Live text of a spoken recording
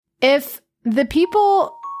If the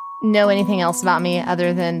people know anything else about me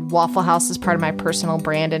other than Waffle House is part of my personal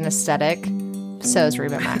brand and aesthetic, so is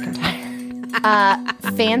Reba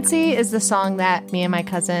McEntire. Fancy is the song that me and my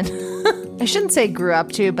cousin, I shouldn't say grew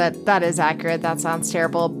up to, but that is accurate. That sounds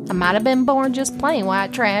terrible. I might have been born just plain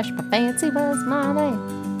white trash, but fancy was my name.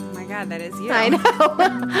 Oh my God, that is you. I know.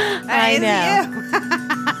 I know.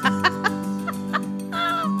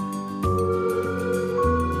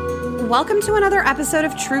 Welcome to another episode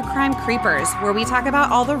of True Crime Creepers, where we talk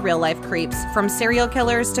about all the real-life creeps, from serial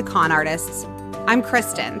killers to con artists. I'm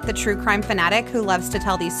Kristen, the true crime fanatic who loves to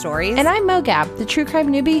tell these stories. And I'm Mogab, the true crime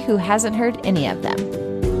newbie who hasn't heard any of them.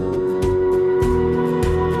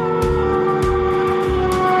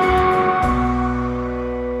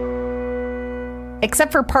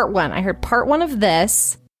 Except for part one. I heard part one of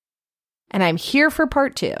this, and I'm here for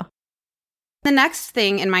part two. The next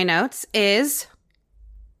thing in my notes is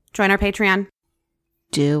join our Patreon.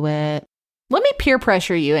 Do it. Let me peer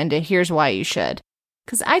pressure you into here's why you should.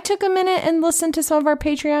 Because I took a minute and listened to some of our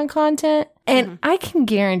Patreon content, and I can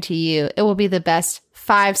guarantee you it will be the best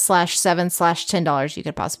 $5/7/$10 you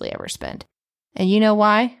could possibly ever spend. And you know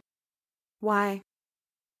why? Why?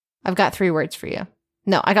 I've got 3 words for you.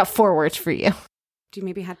 No, I got 4 words for you. Do you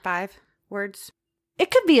maybe had 5 words?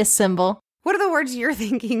 It could be a symbol. What are the words you're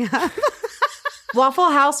thinking of?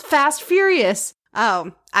 Waffle House Fast Furious.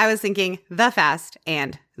 Oh, I was thinking The Fast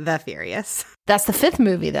and The Furious. That's the 5th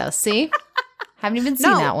movie, though. See? Haven't even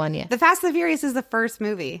seen that one yet. The Fast and the Furious is the first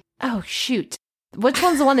movie. Oh, shoot. Which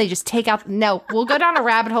one's the one they just take out? No, we'll go down a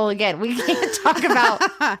rabbit hole again. We can't talk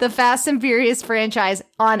about the Fast and Furious franchise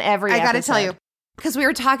on every episode. I got to tell you, because we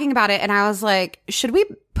were talking about it, and I was like, should we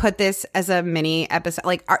put this as a mini episode?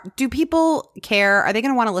 Like, do people care? Are they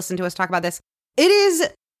going to want to listen to us talk about this? It is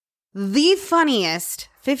the funniest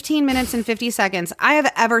 15 minutes and 50 seconds I have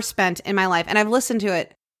ever spent in my life. And I've listened to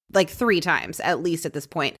it like 3 times, at least at this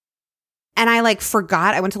point. And I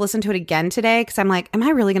forgot. I went to listen to it again today because I'm like, am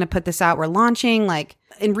I really going to put this out? We're launching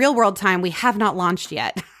in real world time. We have not launched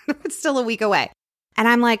yet. It's still a week away. And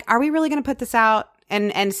I'm like, are we really going to put this out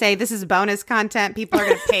and say this is bonus content? People are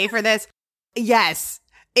going to pay for this. Yes,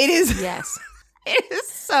 it is. Yes. It is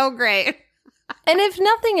so great. And if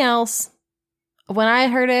nothing else, when I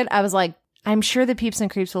heard it, I was like, I'm sure the peeps and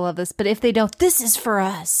creeps will love this. But if they don't, this is for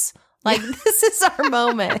us. This is our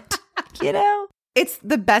moment. You know? It's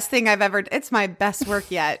the best thing I've ever. It's my best work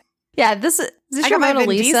yet. Yeah, this is I your got Mona my Vin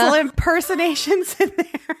Lisa. Diesel impersonations in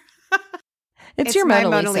there. It's your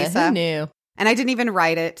Mona Lisa. Who knew? And I didn't even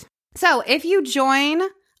write it. So if you join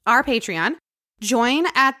our Patreon, join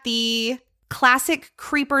at the classic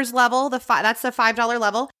Creepers level. That's the $5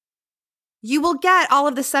 level. You will get all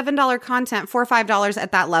of the $7 content for $5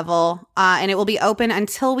 at that level. And it will be open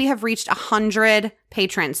until we have reached 100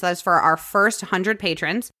 patrons. So that's for our first 100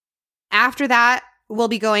 patrons. After that, we'll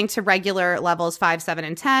be going to regular levels 5, 7,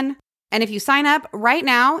 and 10. And if you sign up right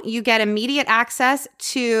now, you get immediate access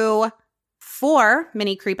to 4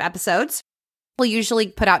 mini creep episodes. We'll usually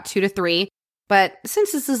put out 2 to 3. But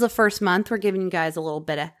since this is the first month, we're giving you guys a little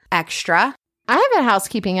bit of extra. I have a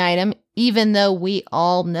housekeeping item, even though we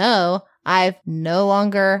all know I'm no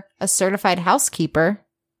longer a certified housekeeper.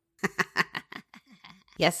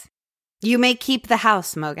 Yes. You may keep the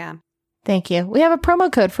house, Mogab. Thank you. We have a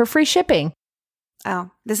promo code for free shipping.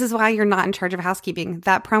 Oh, this is why you're not in charge of housekeeping.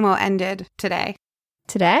 That promo ended today.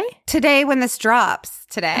 Today? Today when this drops.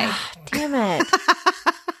 Today. Damn it.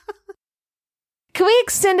 Can we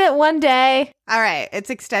extend it one day? All right.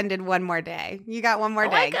 It's extended one more day. You got one more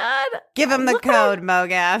day. Oh my God. Give them the code,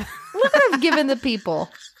 Mogab. Look what I've given the people.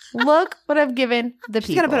 Look what I've given the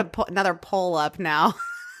people. She's going to put another poll up now.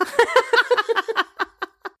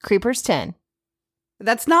 Creepers 10.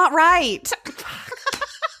 That's not right.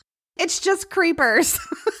 It's just Creepers.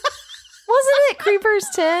 Wasn't it Creepers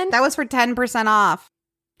 10? That was for 10% off.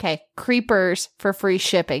 Okay, Creepers for free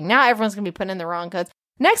shipping. Now everyone's going to be putting in the wrong codes.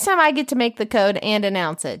 Next time I get to make the code and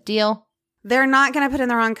announce it. Deal? They're not going to put in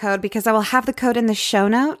the wrong code because I will have the code in the show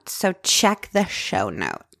notes. So check the show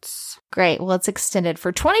notes. Great. Well, it's extended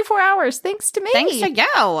for 24 hours thanks to me. Thanks to you.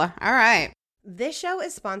 All right. This show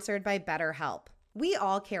is sponsored by BetterHelp. We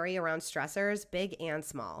all carry around stressors, big and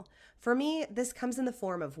small. For me, this comes in the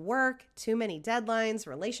form of work, too many deadlines,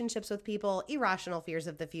 relationships with people, irrational fears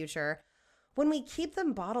of the future. When we keep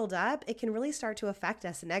them bottled up, it can really start to affect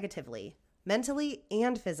us negatively, mentally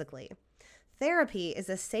and physically. Therapy is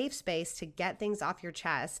a safe space to get things off your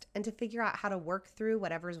chest and to figure out how to work through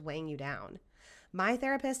whatever's weighing you down. My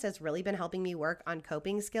therapist has really been helping me work on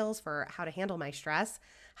coping skills for how to handle my stress,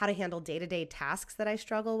 how to handle day-to-day tasks that I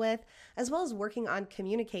struggle with, as well as working on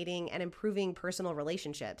communicating and improving personal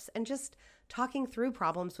relationships and just talking through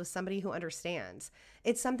problems with somebody who understands.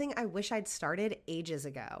 It's something I wish I'd started ages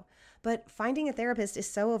ago. But finding a therapist is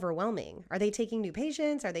so overwhelming. Are they taking new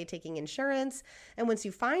patients? Are they taking insurance? And once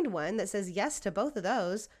you find one that says yes to both of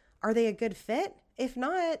those, are they a good fit? If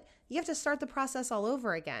not, you have to start the process all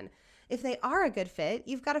over again. If they are a good fit,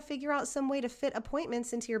 you've got to figure out some way to fit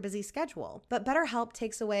appointments into your busy schedule. But BetterHelp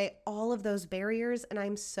takes away all of those barriers, and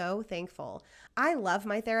I'm so thankful. I love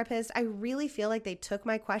my therapist. I really feel like they took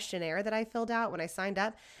my questionnaire that I filled out when I signed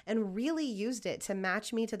up and really used it to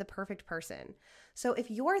match me to the perfect person. So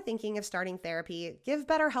if you're thinking of starting therapy, give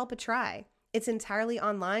BetterHelp a try. It's entirely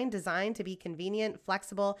online, designed to be convenient,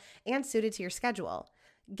 flexible, and suited to your schedule.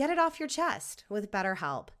 Get it off your chest with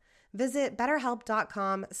BetterHelp. Visit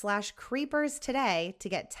BetterHelp.com/creepers today to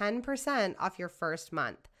get 10% off your first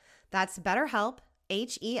month. That's BetterHelp,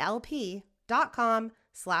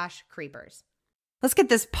 HELP.com/creepers. Let's get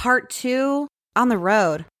this part 2 on the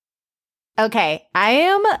road. Okay, I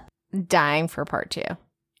am dying for part 2.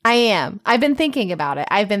 I am. I've been thinking about it.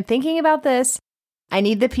 I've been thinking about this. I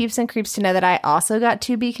need the peeps and creeps to know that I also got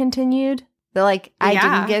to be continued. That I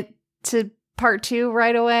didn't get to part 2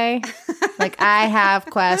 right away. I have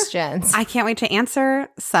questions. I can't wait to answer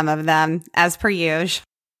some of them as per usual.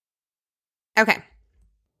 Okay.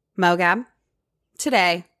 Mogab,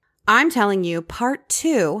 today I'm telling you part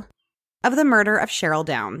 2 of the murder of Cheryl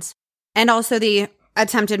Downs and also the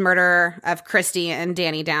attempted murder of Christy and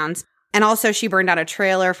Danny Downs. And also she burned out a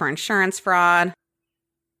trailer for insurance fraud.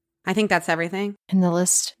 I think that's everything. And the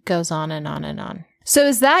list goes on and on and on. So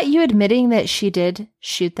is that you admitting that she did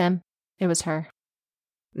shoot them? It was her.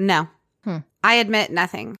 No. I admit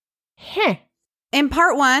nothing. Huh. In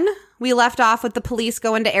part 1, we left off with the police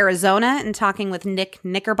going to Arizona and talking with Nick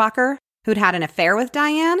Knickerbocker, who'd had an affair with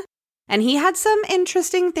Diane. And he had some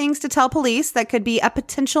interesting things to tell police that could be a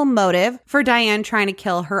potential motive for Diane trying to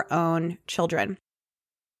kill her own children.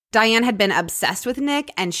 Diane had been obsessed with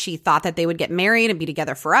Nick, and she thought that they would get married and be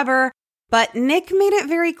together forever. But Nick made it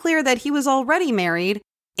very clear that he was already married,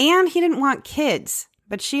 and he didn't want kids.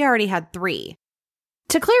 But she already had 3.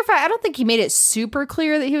 To clarify, I don't think he made it super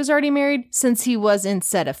clear that he was already married since he was in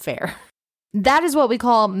said affair. That is what we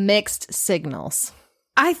call mixed signals.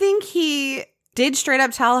 I think he did straight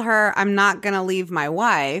up tell her, I'm not going to leave my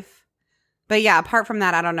wife. But yeah, apart from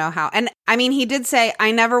that, I don't know how. And I mean, he did say,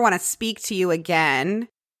 I never want to speak to you again.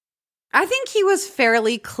 I think he was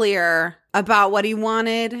fairly clear about what he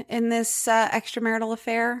wanted in this extramarital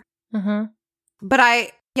affair. Mm-hmm.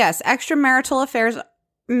 But yes, extramarital affairs,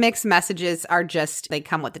 mixed messages are just, they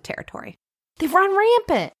come with the territory. They run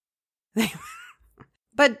rampant.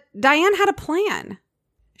 But Diane had a plan.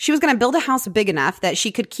 She was going to build a house big enough that she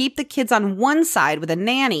could keep the kids on one side with a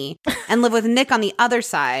nanny and live with Nick on the other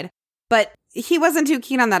side. But he wasn't too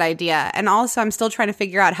keen on that idea. And also, I'm still trying to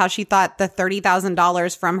figure out how she thought the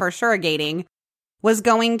 $30,000 from her surrogating was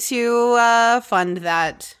going to fund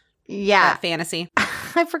that fantasy.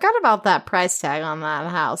 I forgot about that price tag on that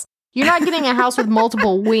house. You're not getting a house with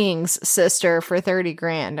multiple wings, sister, for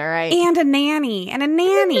 $30,000, all right? And a nanny.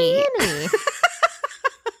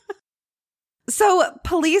 So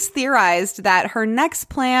police theorized that her next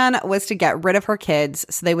plan was to get rid of her kids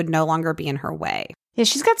so they would no longer be in her way. Yeah,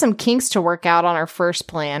 she's got some kinks to work out on her first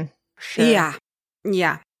plan. Sure.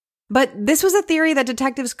 Yeah. But this was a theory that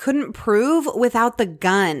detectives couldn't prove without the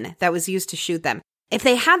gun that was used to shoot them. If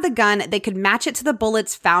they had the gun, they could match it to the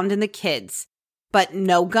bullets found in the kids. But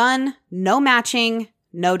no gun, no matching,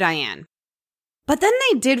 no Diane. But then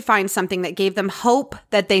they did find something that gave them hope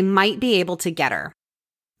that they might be able to get her.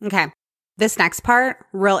 Okay. This next part,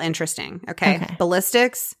 real interesting. Okay.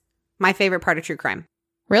 Ballistics, my favorite part of true crime.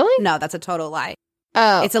 Really? No, that's a total lie.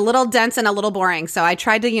 Oh. It's a little dense and a little boring. So I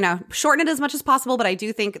tried to, shorten it as much as possible, but I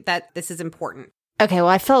do think that this is important. Okay, well,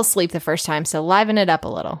 I fell asleep the first time, so liven it up a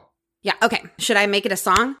little. Yeah, okay. Should I make it a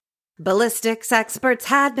song? Ballistics experts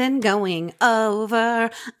had been going over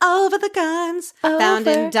the guns found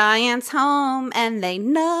in Diane's home, and they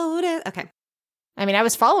noticed. Okay. I mean, I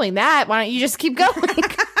was following that. Why don't you just keep going?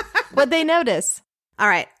 What'd they notice? All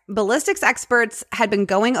right. Ballistics experts had been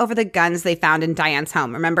going over the guns they found in Diane's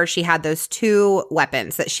home. Remember, she had those 2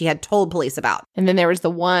 weapons that she had told police about. And then there was the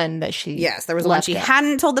one that she Yes, there was one she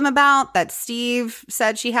hadn't told them about that Steve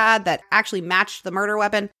said she had that actually matched the murder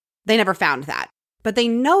weapon. They never found that. But they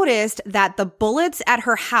noticed that the bullets at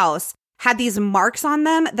her house had these marks on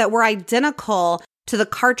them that were identical to the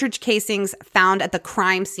cartridge casings found at the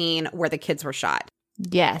crime scene where the kids were shot.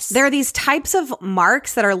 Yes. There are these types of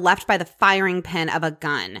marks that are left by the firing pin of a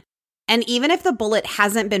gun. And even if the bullet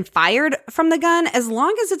hasn't been fired from the gun, as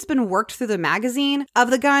long as it's been worked through the magazine of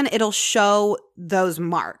the gun, it'll show those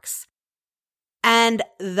marks. And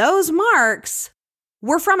those marks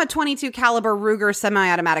were from a .22 caliber Ruger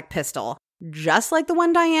semi-automatic pistol, just like the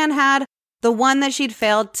one Diane had, the one that she'd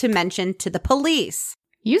failed to mention to the police.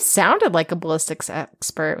 You sounded like a ballistics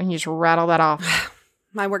expert when you just rattled that off.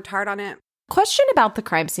 I worked hard on it. Question about the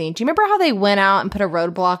crime scene. Do you remember how they went out and put a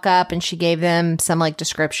roadblock up and she gave them some like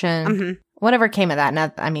description? Mm-hmm. Whatever came of that?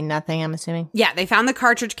 Nothing, I'm assuming. Yeah, they found the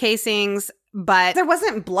cartridge casings, but there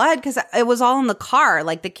wasn't blood because it was all in the car.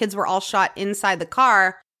 Like the kids were all shot inside the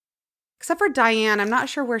car, except for Diane. I'm not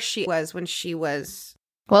sure where she was when she was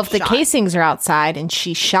Well, if the shot. casings are outside and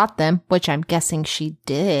she shot them, which I'm guessing she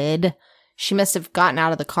did, she must have gotten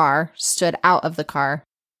out of the car, stood out of the car.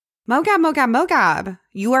 Mogab,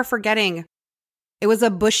 you are forgetting. It was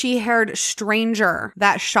a bushy-haired stranger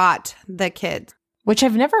that shot the kid. Which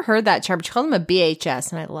I've never heard that term. She called him a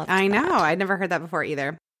BHS, and I love I know. that. I'd never heard that before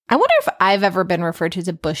either. I wonder if I've ever been referred to as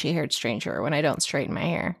a bushy-haired stranger when I don't straighten my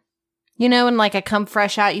hair. You know, when like I come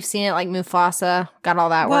fresh out, you've seen it like Mufasa, got all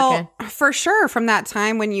that working. For sure, from that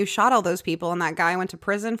time when you shot all those people and that guy went to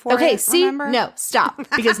prison for Okay, it, see? remember? No, stop.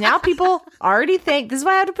 Because now people already think, this is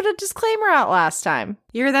why I had to put a disclaimer out last time.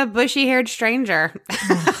 You're the bushy-haired stranger.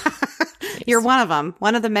 You're one of them,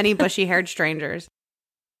 one of the many bushy-haired strangers.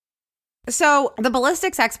 So the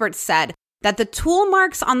ballistics experts said that the tool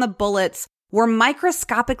marks on the bullets were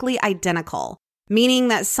microscopically identical, meaning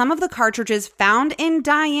that some of the cartridges found in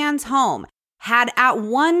Diane's home had at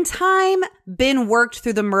one time been worked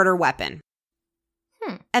through the murder weapon.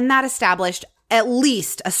 And that established at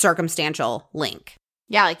least a circumstantial link.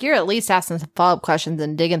 Yeah, like you're at least asking some follow-up questions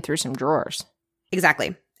and digging through some drawers.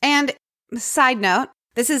 Exactly. And side note,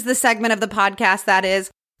 this is the segment of the podcast that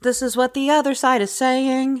is, this is what the other side is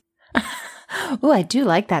saying. Oh, I do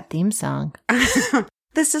like that theme song.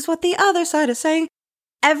 This is what the other side is saying.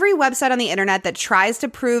 Every website on the internet that tries to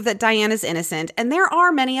prove that Diane is innocent, and there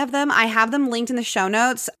are many of them, I have them linked in the show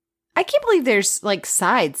notes. I can't believe there's like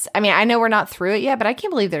sides. I mean, I know we're not through it yet, but I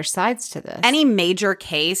can't believe there's sides to this. Any major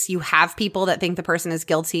case, you have people that think the person is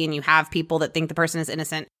guilty and you have people that think the person is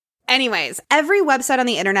innocent. Anyways, every website on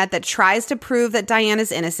the internet that tries to prove that Diane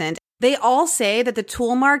is innocent, they all say that the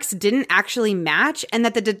tool marks didn't actually match and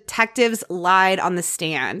that the detectives lied on the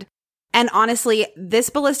stand. And honestly, this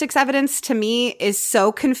ballistics evidence to me is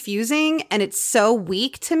so confusing and it's so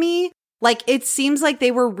weak to me. Like, it seems like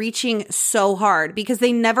they were reaching so hard because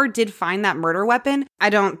they never did find that murder weapon. I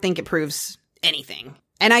don't think it proves anything.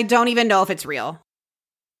 And I don't even know if it's real.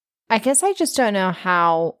 I guess I just don't know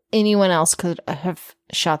how anyone else could have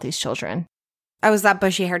shot these children. I was that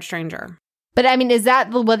bushy-haired stranger. But I mean, is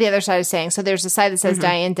that what the other side is saying? So there's a side that says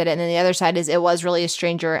Diane did it, and then the other side is it was really a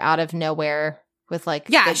stranger out of nowhere with like...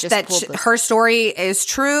 Yeah, her story is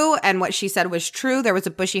true, and what she said was true. There was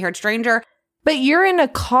a bushy-haired stranger. But you're in a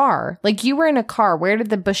car. Like, you were in a car. Where did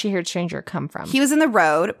the bushy-haired stranger come from? He was in the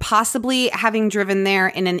road, possibly having driven there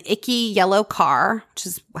in an icky yellow car, which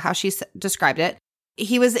is how she described it.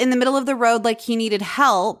 He was in the middle of the road like he needed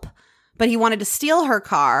help, but he wanted to steal her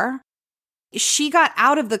car. She got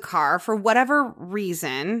out of the car for whatever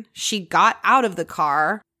reason. She got out of the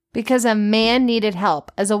car. Because a man needed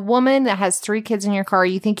help. As a woman that has 3 kids in your car,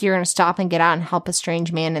 you think you're going to stop and get out and help a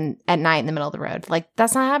strange man at night in the middle of the road. Like,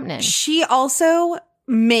 that's not happening. She also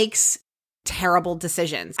makes terrible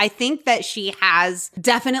decisions. I think that she has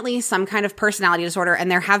definitely some kind of personality disorder,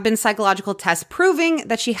 and there have been psychological tests proving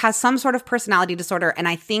that she has some sort of personality disorder, and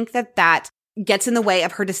I think that that gets in the way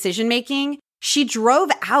of her decision making. She drove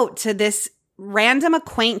out to this random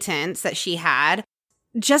acquaintance that she had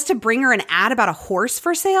just to bring her an ad about a horse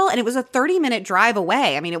for sale, and it was a 30-minute drive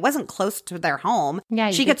away. I mean, it wasn't close to their home.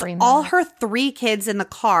 Yeah, she gets all her 3 kids in the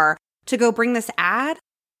car to go bring this ad.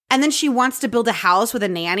 And then she wants to build a house with a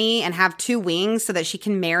nanny and have 2 wings so that she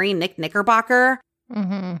can marry Nick Knickerbocker.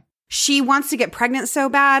 Mm-hmm. She wants to get pregnant so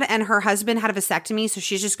bad, and her husband had a vasectomy, so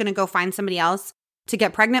she's just going to go find somebody else to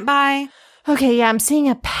get pregnant by. Okay, yeah, I'm seeing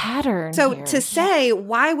a pattern So here. to say,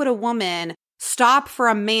 why would a woman stop for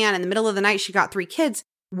a man in the middle of the night? She got 3 kids.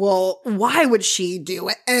 Well, why would she do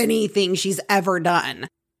anything she's ever done?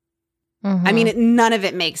 Mm-hmm. I mean, none of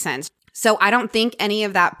it makes sense. So I don't think any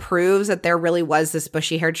of that proves that there really was this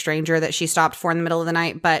bushy-haired stranger that she stopped for in the middle of the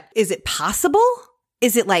night. But is it possible?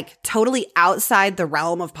 Is it like totally outside the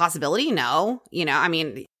realm of possibility? No. You know, I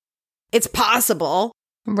mean, it's possible.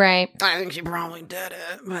 Right. I think she probably did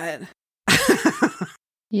it, but...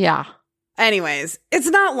 Yeah. Anyways, it's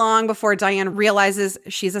not long before Diane realizes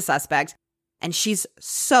she's a suspect, and she's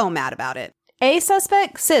so mad about it. a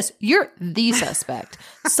suspect? Sis, you're the suspect.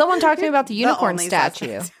 Someone talked to me about the unicorn only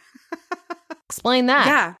statue. suspect. Explain that.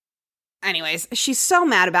 Yeah. Anyways, she's so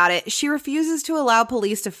mad about it. She refuses to allow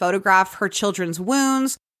police to photograph her children's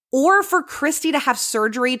wounds or for Christy to have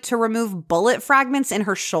surgery to remove bullet fragments in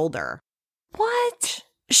her shoulder. What?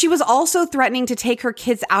 She was also threatening to take her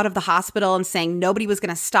kids out of the hospital and saying nobody was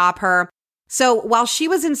going to stop her. So while she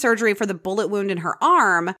was in surgery for the bullet wound in her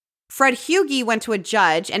arm, Fred Hugie went to a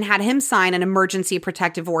judge and had him sign an emergency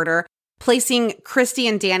protective order, placing Christy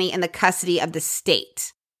and Danny in the custody of the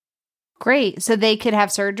state. Great. So they could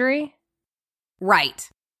have surgery? Right.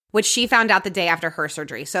 Which she found out the day after her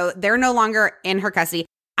surgery. So they're no longer in her custody.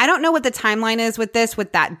 I don't know what the timeline is with this,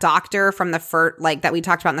 with that doctor from the first, like that we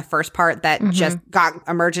talked about in the first part that just got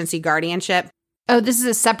emergency guardianship. Oh, this is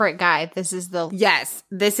a separate guy. This is the... Yes,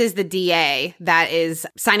 this is the DA that is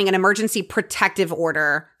signing an emergency protective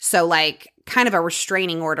order. So like kind of a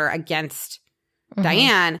restraining order against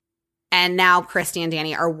Diane. And now Christy and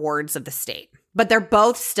Danny are wards of the state. But they're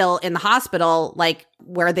both still in the hospital, like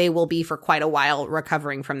where they will be for quite a while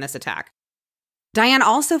recovering from this attack. Diane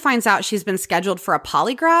also finds out she's been scheduled for a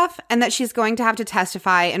polygraph and that she's going to have to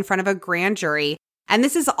testify in front of a grand jury. And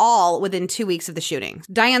this is all within 2 weeks of the shooting.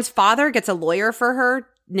 Diane's father gets a lawyer for her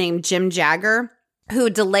named Jim Jagger, who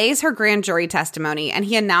delays her grand jury testimony. And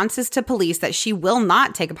he announces to police that she will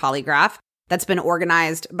not take a polygraph that's been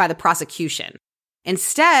organized by the prosecution.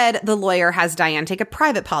 Instead, the lawyer has Diane take a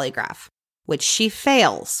private polygraph, which she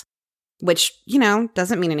fails, which, you know,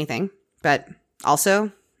 doesn't mean anything, but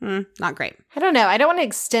also not great. I don't know. I don't want to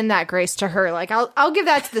extend that grace to her. Like, I'll give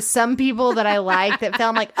that to the some people that I like that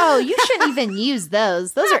felt like, oh, you shouldn't even use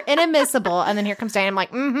those. Those are inadmissible. And then here comes Diane. I'm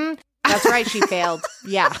like, that's right. She failed.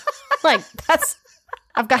 Yeah. Like,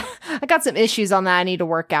 I got some issues on that I need to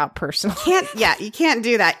work out personally. You can't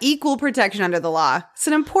do that. Equal protection under the law. It's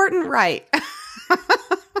an important right.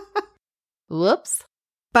 Whoops.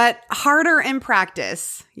 But harder in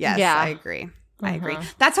practice. Yes, yeah. I agree. I agree.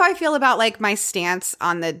 That's how I feel about like my stance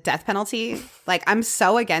on the death penalty. Like I'm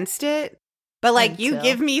so against it. But like you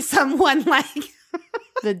give me someone like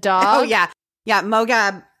the dog. Oh yeah. Yeah,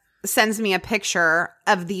 Mogab sends me a picture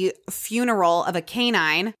of the funeral of a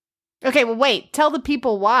canine. Okay, well wait, tell the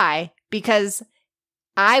people why, because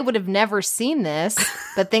I would have never seen this,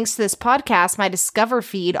 but thanks to this podcast, my Discover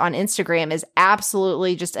feed on Instagram is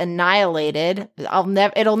absolutely just annihilated.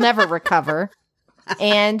 It'll never recover.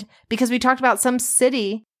 And because we talked about some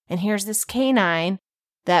city, and here's this canine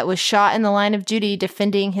that was shot in the line of duty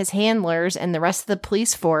defending his handlers and the rest of the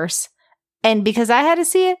police force. And because I had to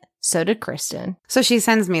see it, so did Kristen. So she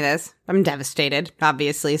sends me this. I'm devastated,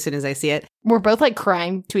 obviously, as soon as I see it. We're both like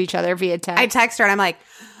crying to each other via text. I text her and I'm like,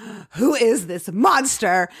 who is this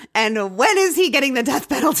monster? And when is he getting the death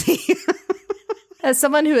penalty? As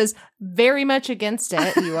someone who is very much against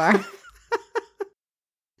it, you are.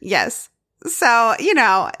 Yes. So, you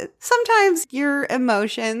know, sometimes your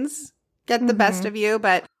emotions get the best of you.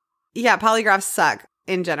 But yeah, polygraphs suck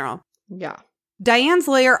in general. Yeah. Diane's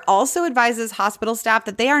lawyer also advises hospital staff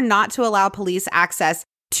that they are not to allow police access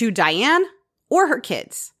to Diane or her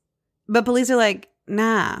kids. But police are like,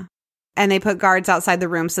 nah. And they put guards outside the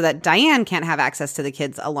room so that Diane can't have access to the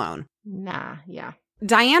kids alone. Nah, yeah.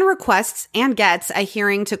 Diane requests and gets a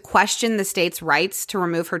hearing to question the state's rights to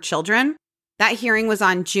remove her children. That hearing was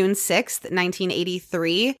on June 6th,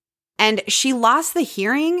 1983. And she lost the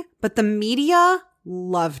hearing, but the media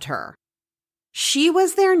loved her. She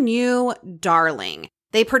was their new darling.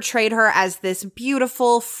 They portrayed her as this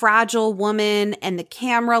beautiful, fragile woman, and the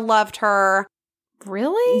camera loved her.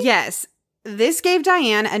 Really? Yes. This gave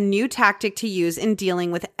Diane a new tactic to use in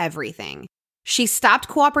dealing with everything. She stopped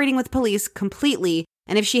cooperating with police completely,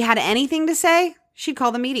 and if she had anything to say, she'd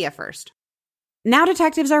call the media first. Now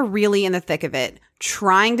detectives are really in the thick of it,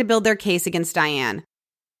 trying to build their case against Diane.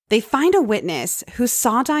 They find a witness who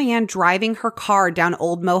saw Diane driving her car down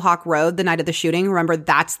Old Mohawk Road the night of the shooting. Remember,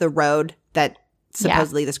 that's the road that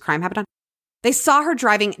supposedly this crime happened on. They saw her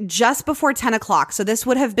driving just before 10 o'clock, so this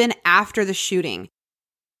would have been after the shooting.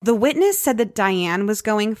 The witness said that Diane was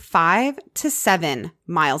going 5 to 7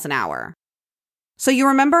 miles an hour. So you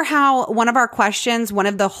remember how one of our questions, one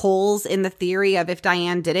of the holes in the theory of if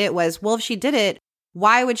Diane did it was, well, if she did it,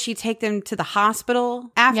 why would she take them to the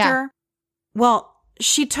hospital after? Yeah. Well,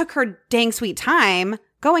 she took her dang sweet time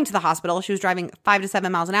going to the hospital. She was driving 5 to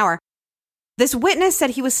 7 miles an hour. This witness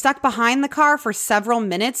said he was stuck behind the car for several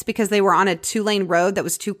minutes because they were on a 2-lane road that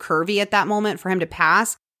was too curvy at that moment for him to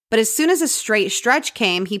pass. But as soon as a straight stretch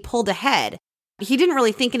came, he pulled ahead. He didn't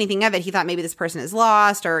really think anything of it. He thought maybe this person is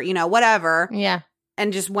lost or, you know, whatever. Yeah.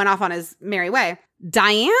 And just went off on his merry way.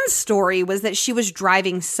 Diane's story was that she was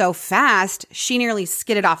driving so fast, she nearly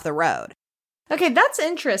skidded off the road. Okay, that's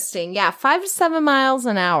interesting. Yeah, 5 to 7 miles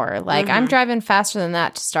an hour. Like, I'm driving faster than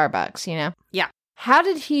that to Starbucks, you know? Yeah. How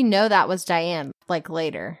did he know that was Diane, like,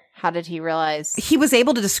 later? How did he realize? He was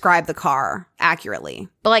able to describe the car accurately.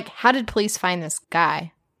 But, like, how did police find this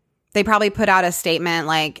guy? They probably put out a statement,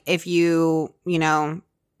 like, if you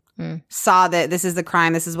saw that this is the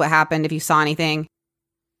crime, this is what happened, if you saw anything,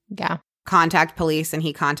 contact police, and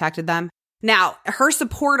he contacted them. Now, her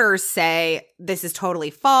supporters say this is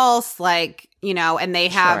totally false, like, and they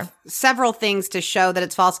have several things to show that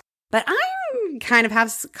it's false. But I kind of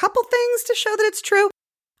have a couple things to show that it's true.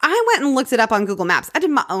 I went and looked it up on Google Maps. I did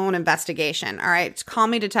my own investigation. All right. Call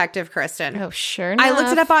me Detective Kristen. Oh, sure enough. I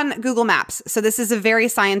looked it up on Google Maps. So this is a very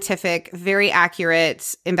scientific, very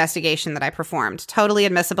accurate investigation that I performed. Totally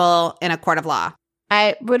admissible in a court of law.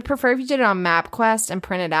 I would prefer if you did it on MapQuest and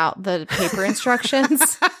printed out the paper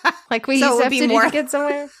instructions. Like we used to have to do to get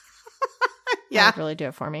somewhere. Yeah. That would really do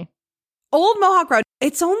it for me. Old Mohawk Road.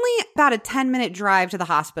 It's only about a 10-minute drive to the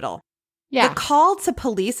hospital. Yeah. The call to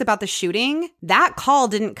police about the shooting, that call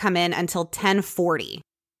didn't come in until 10:40,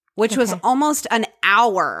 which was almost an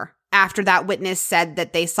hour after that witness said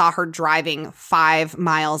that they saw her driving 5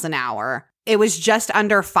 miles an hour. It was just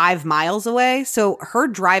under 5 miles away. So her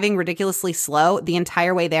driving ridiculously slow the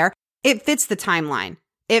entire way there, it fits the timeline.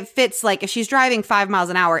 It fits, like, if she's driving 5 miles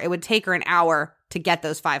an hour, it would take her an hour to get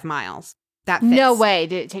those 5 miles. That fits. No way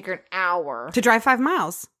did it take her an hour. To drive 5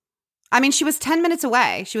 miles. I mean, she was 10 minutes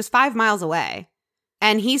away. She was 5 miles away.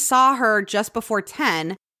 And he saw her just before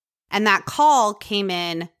 10. And that call came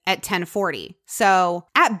in at 10:40. So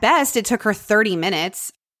at best, it took her 30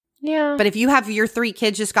 minutes. Yeah. But if you have your 3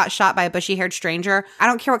 kids just got shot by a bushy-haired stranger, I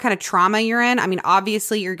don't care what kind of trauma you're in. I mean,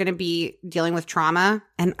 obviously, you're going to be dealing with trauma.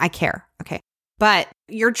 And I care. Okay. But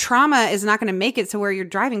your trauma is not going to make it to where you're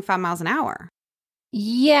driving 5 miles an hour.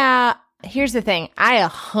 Yeah. Here's the thing. I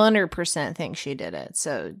 100% think she did it.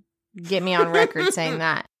 So get me on record saying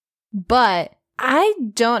that. But I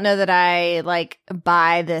don't know that I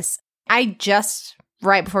buy this.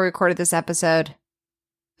 Right before we recorded this episode,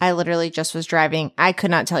 I literally just was driving. I could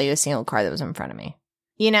not tell you a single car that was in front of me.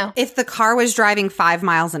 If the car was driving 5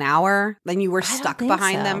 miles an hour, then you were stuck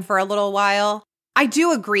behind them for a little while. I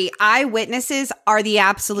do agree. Eyewitnesses are the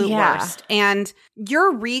absolute worst. And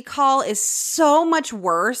your recall is so much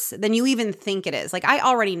worse than you even think it is. Like, I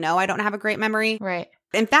already know I don't have a great memory. Right.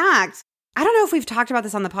 In fact, I don't know if we've talked about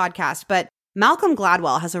this on the podcast, but Malcolm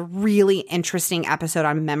Gladwell has a really interesting episode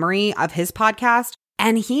on memory of his podcast.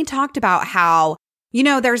 And he talked about how,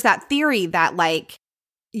 there's that theory that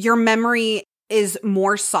your memory is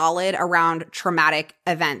more solid around traumatic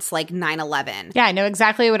events like 9/11. Yeah, I know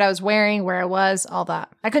exactly what I was wearing, where I was, all that.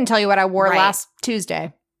 I couldn't tell you what I wore last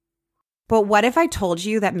Tuesday. But what if I told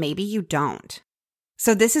you that maybe you don't?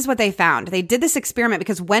 So this is what they found. They did this experiment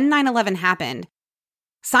because when 9/11 happened,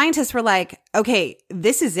 scientists were like, okay,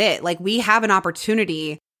 this is it. Like, we have an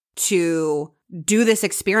opportunity to do this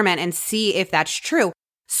experiment and see if that's true.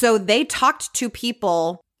 So they talked to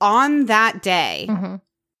people on that day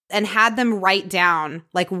and had them write down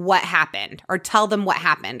what happened or tell them what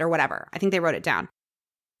happened or whatever. I think they wrote it down.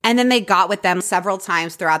 And then they got with them several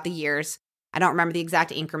times throughout the years. I don't remember the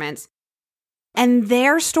exact increments. And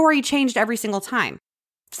their story changed every single time,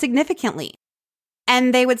 significantly.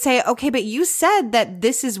 And they would say, okay, but you said that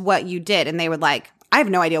this is what you did. And they would I have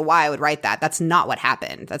no idea why I would write that. That's not what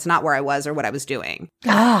happened. That's not where I was or what I was doing.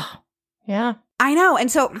 Ah, yeah. I know.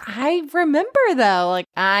 And so I remember, though,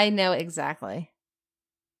 I know exactly.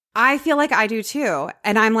 I feel like I do too.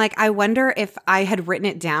 And I'm I wonder if I had written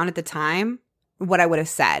it down at the time, what I would have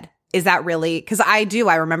said. Is that really? Because I do.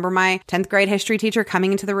 I remember my 10th grade history teacher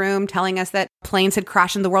coming into the room telling us that planes had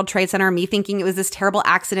crashed in the World Trade Center, me thinking it was this terrible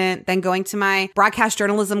accident, then going to my broadcast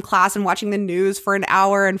journalism class and watching the news for an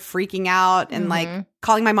hour and freaking out and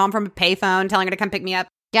calling my mom from a payphone, telling her to come pick me up.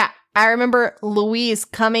 Yeah. I remember Louise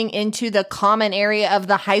coming into the common area of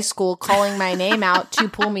the high school, calling my name out to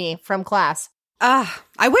pull me from class.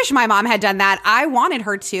 I wish my mom had done that. I wanted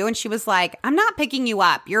her to. And she was like, I'm not picking you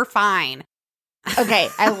up. You're fine. Okay,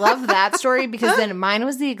 I love that story because then mine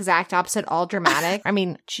was the exact opposite, all dramatic. I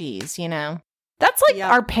mean, geez, That's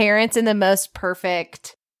our parents in the most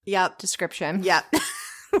perfect description. Yep.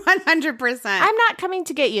 100%. I'm not coming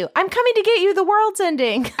to get you. I'm coming to get you. The world's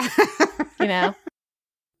ending.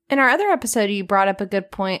 In our other episode, you brought up a good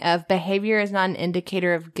point of behavior is not an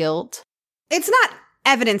indicator of guilt. It's not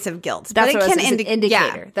evidence of guilt. That's but what it can it was. It's an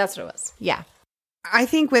indicator. Yeah. That's what it was. Yeah. I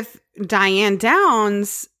think with Diane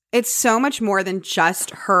Downs, it's so much more than just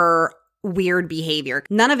her weird behavior.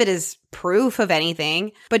 None of it is proof of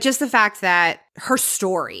anything, but just the fact that her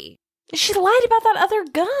story. She lied about that other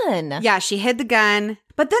gun. Yeah, she hid the gun.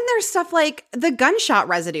 But then there's stuff like the gunshot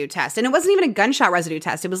residue test. And it wasn't even a gunshot residue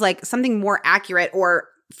test. It was like something more accurate, or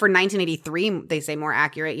for 1983, they say more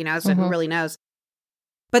accurate, so who really knows?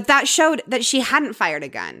 But that showed that she hadn't fired a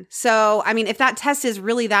gun. So, I mean, if that test is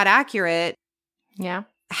really that accurate, yeah,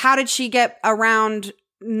 how did she get around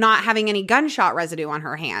not having any gunshot residue on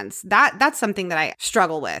her hands? That's something that I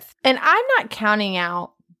struggle with. And I'm not counting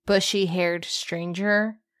out bushy-haired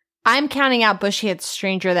stranger. I'm counting out bushy-haired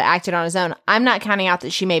stranger that acted on his own. I'm not counting out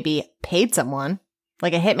that she maybe paid someone,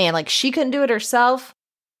 like a hitman. Like, she couldn't do it herself,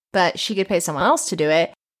 but she could pay someone else to do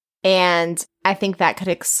it. And I think that could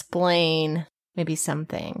explain maybe some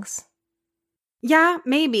things. Yeah,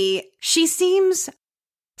 maybe. She seems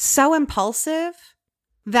so impulsive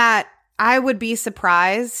that I would be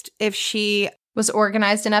surprised if she was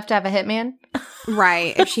organized enough to have a hitman.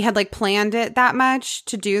 Right. If she had like planned it that much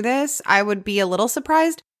to do this, I would be a little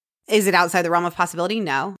surprised. Is it outside the realm of possibility?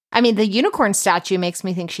 No. I mean, the unicorn statue makes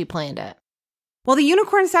me think she planned it. Well, the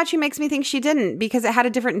unicorn statue makes me think she didn't, because it had a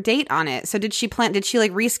different date on it. So did she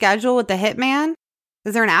like reschedule with the hitman?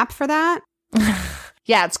 Is there an app for that?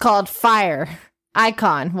 Yeah, it's called Fire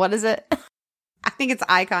Icon. What is it? I think it's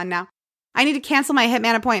Icon now. I need to cancel my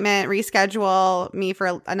hitman appointment, reschedule me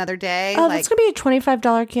for another day. Oh, that's going to be a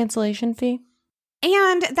 $25 cancellation fee.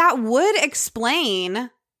 And that would explain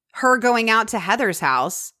her going out to Heather's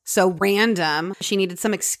house. So random. She needed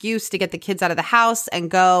some excuse to get the kids out of the house and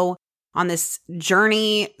go on this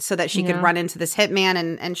journey so that she could run into this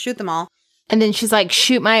hitman and shoot them all. And then she's like,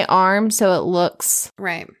 shoot my arm so it looks.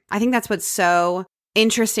 Right. I think that's what's so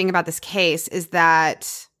interesting about this case, is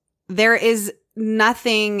that there is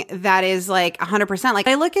nothing that is like 100%. Like,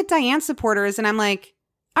 I look at Diane's supporters and I'm like,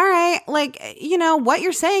 all right, like, what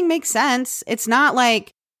you're saying makes sense. It's not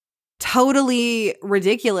like totally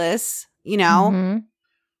ridiculous, Mm-hmm.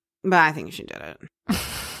 But I think she did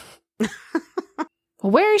it.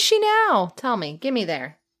 Where is she now? Tell me. Give me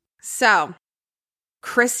there. So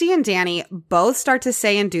Christy and Danny both start to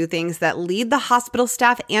say and do things that lead the hospital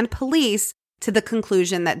staff and police to the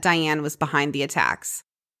conclusion that Diane was behind the attacks.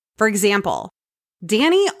 For example,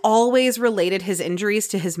 Danny always related his injuries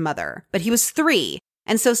to his mother, but he was 3.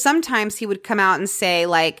 And so sometimes he would come out and say,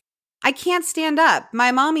 like, I can't stand up.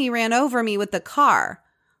 My mommy ran over me with the car,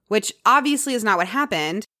 which obviously is not what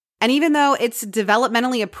happened. And even though it's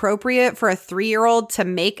developmentally appropriate for a 3-year-old to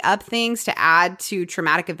make up things to add to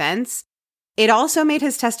traumatic events, it also made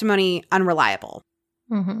his testimony unreliable.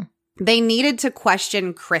 Mm-hmm. They needed to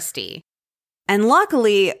question Christy. And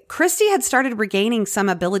luckily, Christy had started regaining some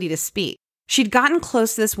ability to speak. She'd gotten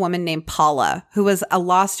close to this woman named Paula, who was a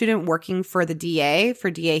law student working for the DA,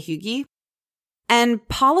 for DA Hughie. And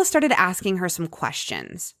Paula started asking her some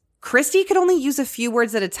questions. Christy could only use a few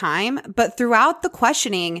words at a time, but throughout the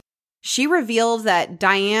questioning, she revealed that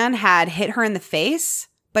Diane had hit her in the face,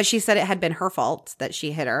 but she said it had been her fault that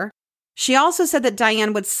she hit her. She also said that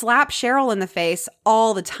Diane would slap Cheryl in the face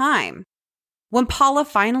all the time. When Paula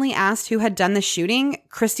finally asked who had done the shooting,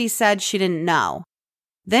 Christy said she didn't know.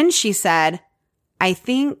 Then she said, I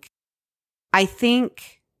think,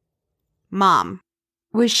 Mom.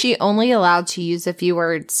 Was she only allowed to use a few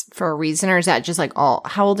words for a reason, or is that just like all?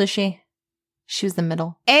 How old is she? She was the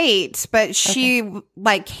middle. 8, but she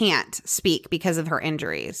can't speak because of her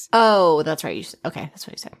injuries. Oh, that's right. Okay, that's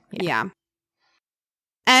what you said. Yeah.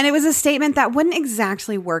 And it was a statement that wouldn't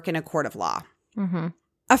exactly work in a court of law. Mm-hmm.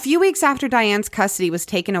 A few weeks after Diane's custody was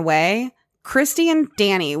taken away, Christy and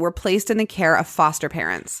Danny were placed in the care of foster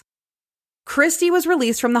parents. Christy was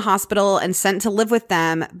released from the hospital and sent to live with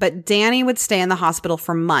them, but Danny would stay in the hospital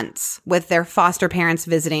for months, with their foster parents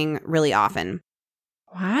visiting really often.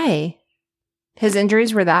 Why? His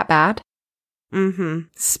injuries were that bad? Mm-hmm.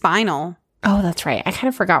 Spinal. Oh, that's right. I kind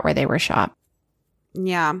of forgot where they were shot.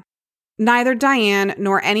 Yeah. Neither Diane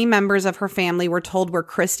nor any members of her family were told where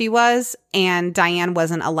Christy was, and Diane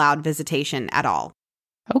wasn't allowed visitation at all.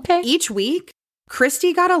 Okay. Each week,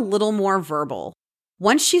 Christy got a little more verbal.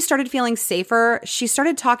 Once she started feeling safer, she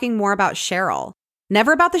started talking more about Cheryl.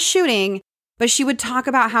 Never about the shooting, but she would talk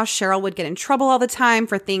about how Cheryl would get in trouble all the time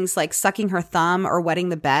for things like sucking her thumb or wetting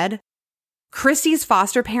the bed. Christy's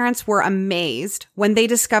foster parents were amazed when they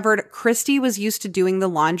discovered Christy was used to doing the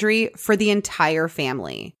laundry for the entire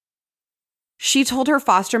family. She told her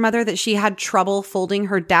foster mother that she had trouble folding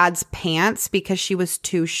her dad's pants because she was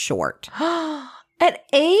too short. At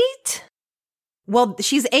 8? Well,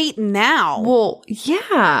 she's 8 now. Well,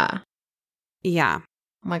 yeah. Yeah.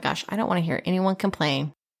 Oh my gosh, I don't want to hear anyone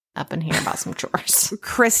complain up in here about some chores.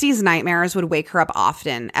 Christy's nightmares would wake her up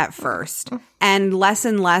often at first, and less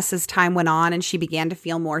as time went on and she began to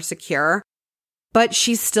feel more secure. But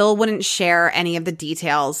she still wouldn't share any of the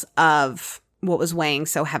details of what was weighing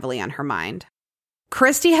so heavily on her mind.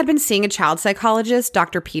 Christy had been seeing a child psychologist,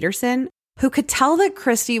 Dr. Peterson, who could tell that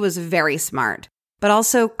Christy was very smart, but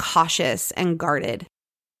also cautious and guarded.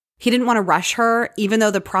 He didn't want to rush her, even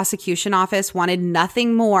though the prosecution office wanted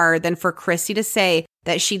nothing more than for Christy to say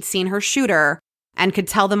that she'd seen her shooter and could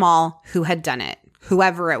tell them all who had done it,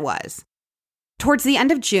 whoever it was. Towards the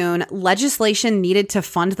end of June, legislation needed to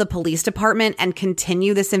fund the police department and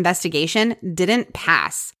continue this investigation didn't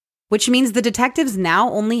pass, which means the detectives now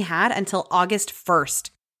only had until August 1st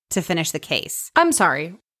to finish the case. I'm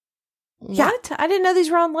sorry. Yeah. What? I didn't know these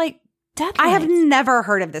were on, deadlines. I have never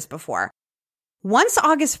heard of this before. Once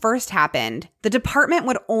August 1st happened, the department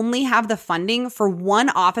would only have the funding for one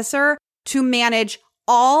officer to manage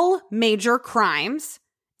all major crimes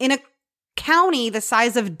in a county the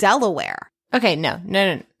size of Delaware. Okay, no.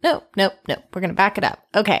 We're going to back it up.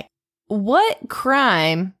 Okay. What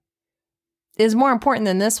crime is more important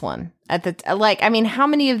than this one? How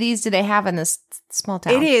many of these do they have in this small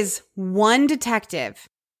town? It is one detective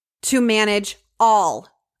to manage all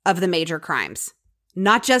of the major crimes.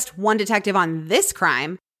 Not just one detective on this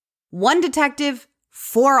crime, one detective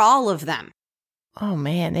for all of them. Oh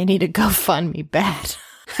man, they need to GoFundMe bad.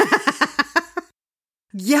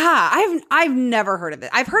 Yeah, I've never heard of it.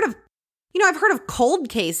 I've heard of cold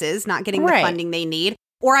cases not getting the funding they need.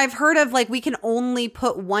 Or I've heard of we can only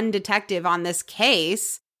put one detective on this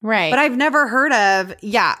case. Right. But I've never heard of,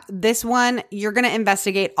 this one, you're going to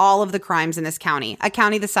investigate all of the crimes in this county, a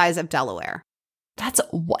county the size of Delaware.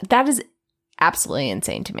 That is absolutely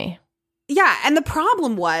insane to me. Yeah. And the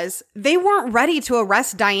problem was they weren't ready to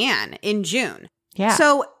arrest Diane in June. Yeah.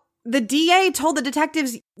 So the DA told the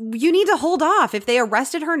detectives, you need to hold off. If they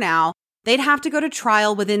arrested her now, they'd have to go to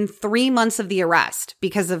trial within 3 months of the arrest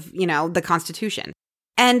because of, the Constitution.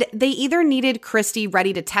 And they either needed Christy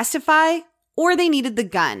ready to testify or they needed the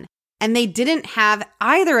gun. And they didn't have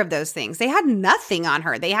either of those things. They had nothing on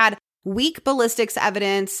her. They had weak ballistics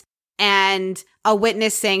evidence and a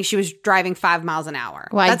witness saying she was driving 5 miles an hour.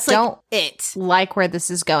 Well, That's I don't it. like where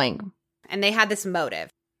this is going. And they had this motive.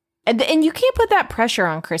 And you can't put that pressure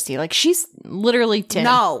on Christy. She's literally 10.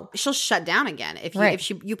 No, she'll shut down again if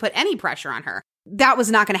you put any pressure on her. That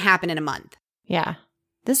was not going to happen in a month. Yeah.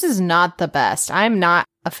 This is not the best. I'm not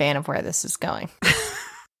a fan of where this is going.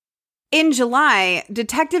 In July,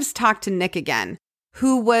 detectives talked to Nick again,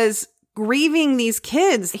 who was grieving these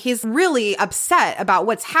kids. He's really upset about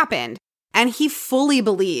what's happened. And he fully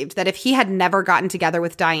believed that if he had never gotten together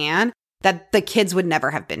with Diane, that the kids would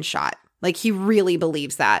never have been shot. He really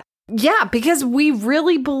believes that. Yeah, because we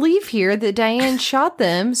really believe here that Diane shot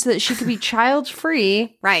them so that she could be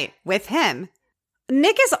child-free. Right, with him.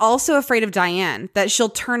 Nick is also afraid of Diane, that she'll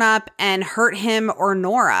turn up and hurt him or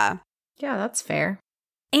Nora. Yeah, that's fair.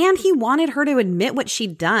 And he wanted her to admit what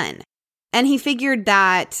she'd done. And he figured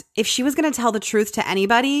that if she was going to tell the truth to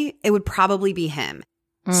anybody, it would probably be him.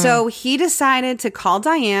 So he decided to call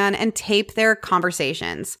Diane and tape their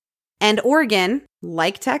conversations. And Oregon,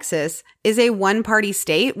 like Texas, is a one-party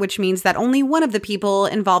state, which means that only one of the people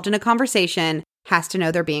involved in a conversation has to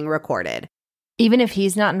know they're being recorded. Even if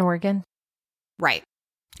he's not in Oregon? Right.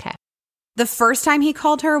 Okay. The first time he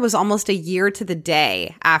called her was almost a year to the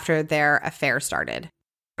day after their affair started.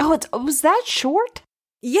 Oh, was that short?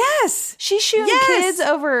 Yes. She's shooting kids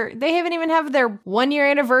over. They haven't even had their 1-year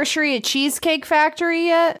anniversary at Cheesecake Factory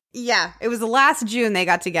yet. Yeah. It was the last June they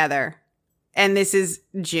got together. And this is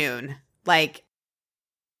June.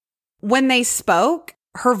 When they spoke,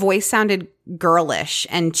 her voice sounded girlish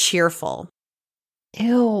and cheerful.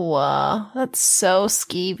 Ew. That's so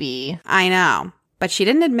skeevy. I know. But she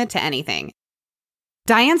didn't admit to anything.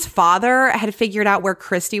 Diane's father had figured out where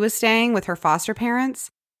Christy was staying with her foster parents.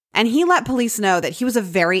 And he let police know that he was a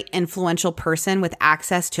very influential person with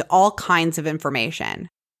access to all kinds of information.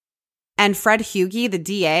 And Fred Hughey, the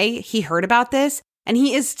DA, he heard about this, and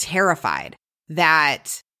he is terrified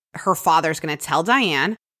that her father's going to tell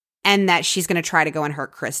Diane and that she's going to try to go and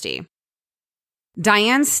hurt Christy.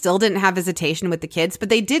 Diane still didn't have visitation with the kids, but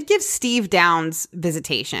they did give Steve Downs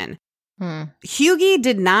visitation. Hughey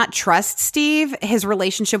did not trust Steve. His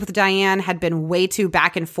relationship with Diane had been way too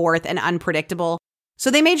back and forth and unpredictable. So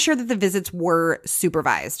they made sure that the visits were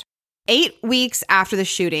supervised. 8 weeks after the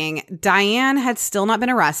shooting, Diane had still not been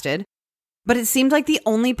arrested, but it seemed like the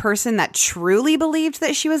only person that truly believed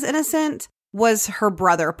that she was innocent was her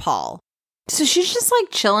brother, Paul. So she's just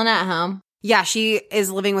chilling at home? Yeah, she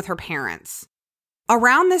is living with her parents.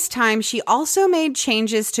 Around this time, she also made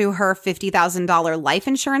changes to her $50,000 life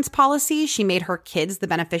insurance policy. She made her kids the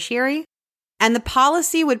beneficiary. And the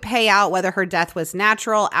policy would pay out whether her death was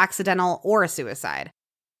natural, accidental, or a suicide.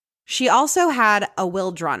 She also had a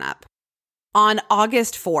will drawn up. On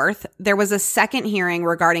August 4th, there was a second hearing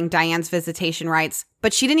regarding Diane's visitation rights,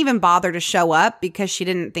 but she didn't even bother to show up because she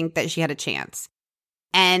didn't think that she had a chance.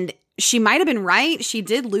 And she might have been right. She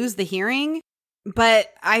did lose the hearing,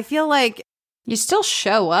 but I feel like you still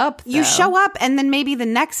show up, though. You show up, and then maybe the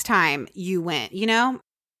next time you went, you know?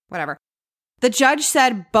 Whatever. The judge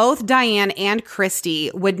said both Diane and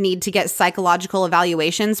Christy would need to get psychological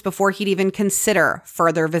evaluations before he'd even consider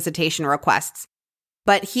further visitation requests.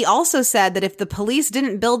 But he also said that if the police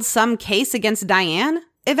didn't build some case against Diane,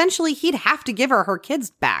 eventually he'd have to give her her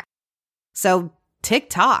kids back. So,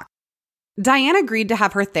 tick-tock. Diane agreed to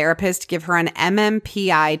have her therapist give her an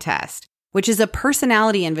MMPI test, which is a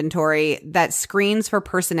personality inventory that screens for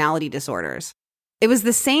personality disorders. It was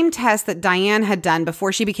the same test that Diane had done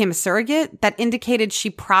before she became a surrogate that indicated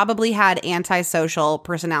she probably had antisocial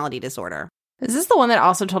personality disorder. Is this the one that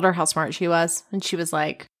also told her how smart she was? And she was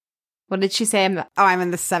like, what did she say? I'm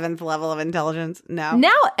in the 7th level of intelligence. No.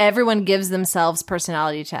 Now everyone gives themselves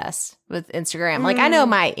personality tests with Instagram. Like, I know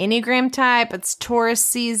my Enneagram type. It's Taurus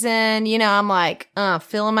season. You know, I'm like,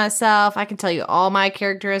 feeling myself. I can tell you all my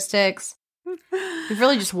characteristics. You've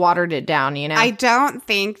really just watered it down, you know? I don't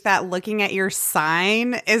think that looking at your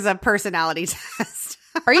sign is a personality test.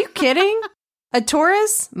 Are you kidding? A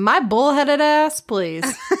Taurus? My bullheaded ass, please.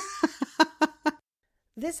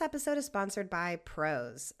 This episode is sponsored by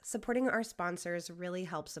Prose. Supporting our sponsors really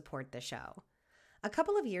helps support the show. A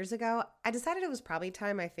couple of years ago, I decided it was probably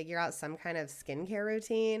time I figure out some kind of skincare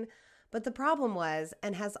routine. But the problem was,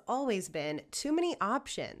 and has always been, too many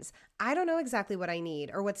options. I don't know exactly what I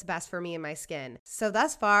need or what's best for me and my skin. So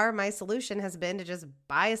thus far, my solution has been to just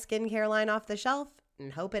buy a skincare line off the shelf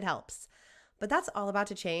and hope it helps. But that's all about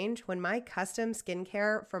to change when my custom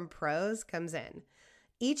skincare from Prose comes in.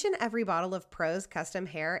 Each and every bottle of Prose custom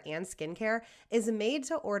hair and skincare is made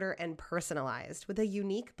to order and personalized with a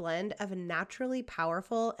unique blend of naturally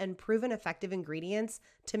powerful and proven effective ingredients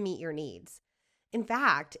to meet your needs. In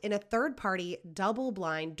fact, in a third-party,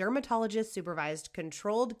 double-blind, dermatologist-supervised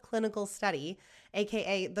controlled clinical study,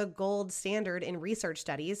 aka the gold standard in research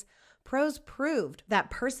studies, Prose proved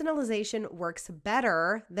that personalization works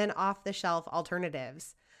better than off-the-shelf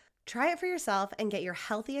alternatives. Try it for yourself and get your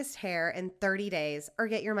healthiest hair in 30 days or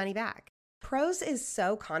get your money back. Prose is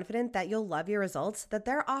so confident that you'll love your results that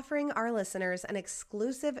they're offering our listeners an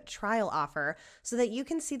exclusive trial offer so that you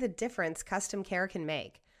can see the difference custom care can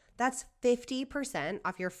make. That's 50%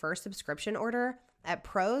 off your first subscription order at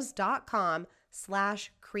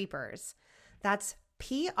prose.com/creepers. That's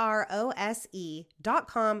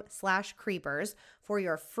prose.com/creepers for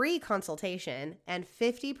your free consultation and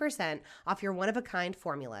 50% off your one-of-a-kind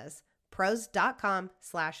formulas.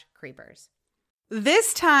 Prose.com/creepers.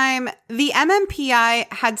 This time, the MMPI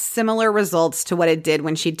had similar results to what it did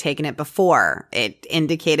when she'd taken it before. It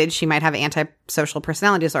indicated she might have antisocial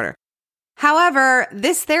personality disorder. However,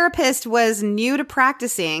 this therapist was new to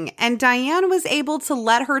practicing, and Diane was able to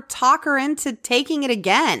let her talk her into taking it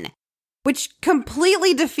again, which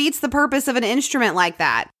completely defeats the purpose of an instrument like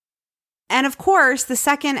that. And of course, the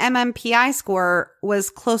second MMPI score was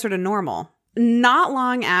closer to normal. Not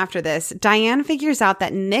long after this, Diane figures out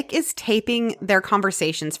that Nick is taping their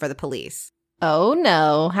conversations for the police. Oh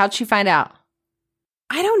no. How'd she find out?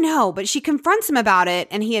 I don't know, but she confronts him about it,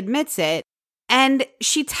 and he admits it. And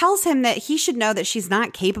she tells him that he should know that she's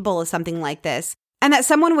not capable of something like this and that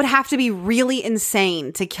someone would have to be really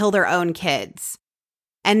insane to kill their own kids.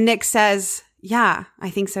 And Nick says, yeah, I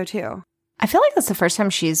think so too. I feel like that's the first time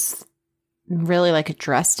she's really like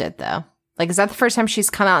addressed it though. Like, is that the first time she's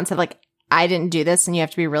come out and said like, I didn't do this and you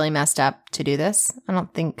have to be really messed up to do this? I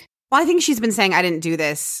don't think. Well, I think she's been saying I didn't do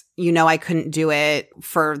this. You know, I couldn't do it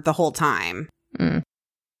for the whole time.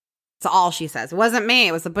 That's all she says. It wasn't me.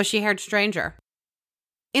 It was the bushy-haired stranger.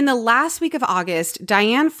 In the last week of August,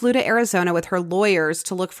 Diane flew to Arizona with her lawyers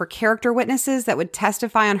to look for character witnesses that would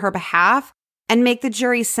testify on her behalf and make the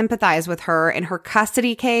jury sympathize with her in her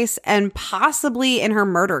custody case and possibly in her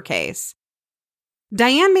murder case.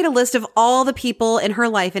 Diane made a list of all the people in her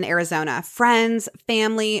life in Arizona, friends,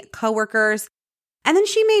 family, coworkers, and then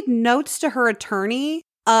she made notes to her attorney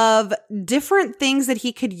of different things that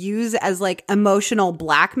he could use as like emotional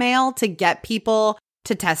blackmail to get people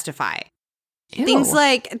to testify. Ew. Things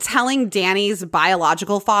like telling Danny's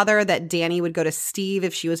biological father that Danny would go to Steve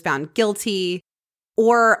if she was found guilty,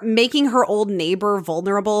 or making her old neighbor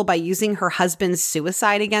vulnerable by using her husband's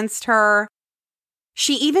suicide against her.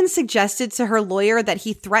 She even suggested to her lawyer that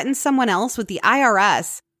he threaten someone else with the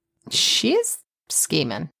IRS. She's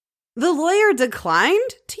scheming. The lawyer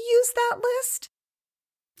declined to use that list.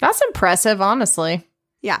 That's impressive, honestly.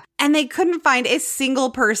 Yeah. And they couldn't find a single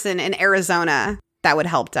person in Arizona that would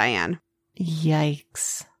help Diane.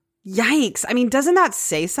 Yikes. Yikes. I mean, doesn't that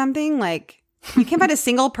say something? Like, you can't find a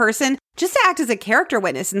single person just to act as a character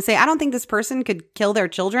witness and say, I don't think this person could kill their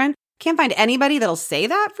children. Can't find anybody that'll say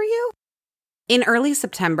that for you? In early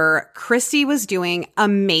September, Christy was doing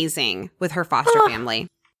amazing with her foster family.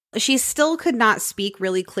 She still could not speak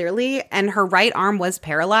really clearly, and her right arm was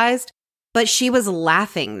paralyzed, but she was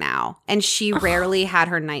laughing now, and she rarely had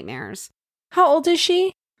her nightmares. How old is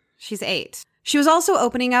she? She's 8. She was also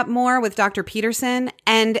opening up more with Dr. Peterson,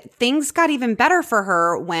 and things got even better for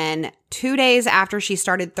her when 2 days after she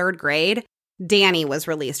started 3rd grade, Danny was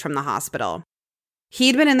released from the hospital.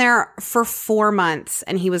 He'd been in there for 4 months,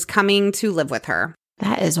 and he was coming to live with her.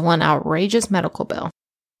 That is one outrageous medical bill.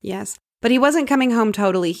 Yes, but he wasn't coming home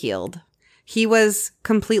totally healed. He was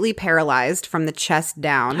completely paralyzed from the chest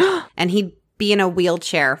down, and he'd be in a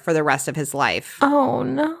wheelchair for the rest of his life. Oh,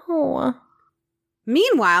 no.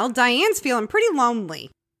 Meanwhile, Diane's feeling pretty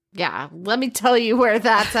lonely. Yeah, let me tell you where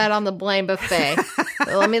that's at on the blame buffet.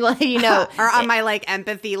 Let me let you know. Or on my,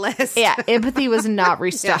 empathy list. Yeah, empathy was not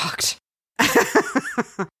restocked.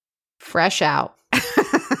 Fresh out.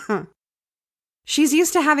 She's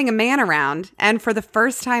used to having a man around, and for the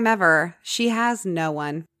first time ever, she has no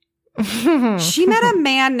one. She met a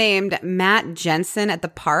man named Matt Jensen at the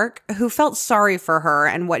park who felt sorry for her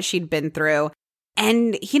and what she'd been through.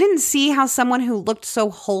 And he didn't see how someone who looked so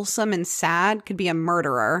wholesome and sad could be a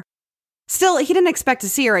murderer. Still, he didn't expect to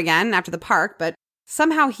see her again after the park, but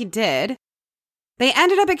somehow he did. They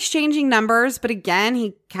ended up exchanging numbers, but again,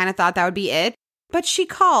 he kind of thought that would be it. But she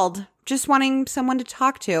called, just wanting someone to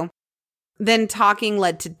talk to. Then talking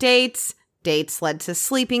led to dates. Dates led to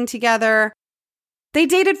sleeping together. They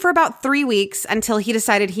dated for about 3 weeks until he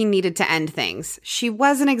decided he needed to end things. She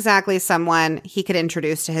wasn't exactly someone he could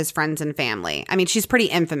introduce to his friends and family. I mean, she's pretty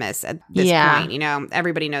infamous at this point. You know,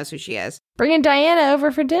 everybody knows who she is. Bringing Diana over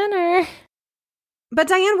for dinner. But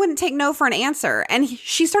Diane wouldn't take no for an answer, and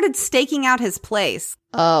she started staking out his place.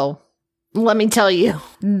 Oh, let me tell you,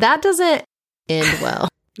 that doesn't end well.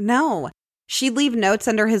 No. She'd leave notes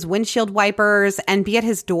under his windshield wipers and be at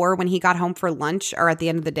his door when he got home for lunch or at the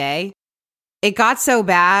end of the day. It got so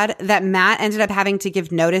bad that Matt ended up having to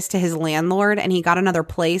give notice to his landlord, and he got another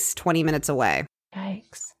place 20 minutes away.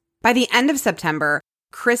 Yikes. By the end of September,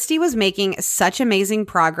 Christy was making such amazing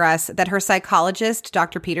progress that her psychologist,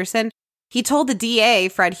 Dr. Peterson, he told the DA,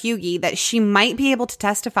 Fred Hughey, that she might be able to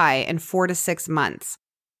testify in 4 to 6 months.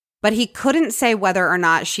 But he couldn't say whether or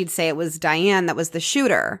not she'd say it was Diane that was the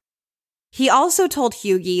shooter. He also told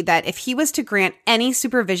Hughey that if he was to grant any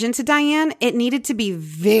supervision to Diane, it needed to be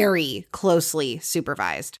very closely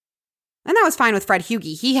supervised. And that was fine with Fred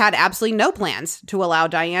Hughey. He had absolutely no plans to allow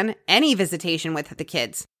Diane any visitation with the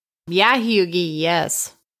kids. Yeah, Hughey,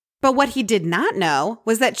 yes. But what he did not know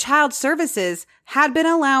was that Child Services had been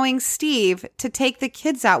allowing Steve to take the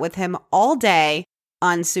kids out with him all day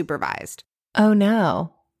unsupervised. Oh,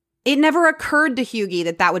 no. It never occurred to Hughey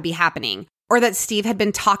that that would be happening, or that Steve had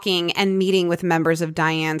been talking and meeting with members of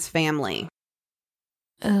Diane's family.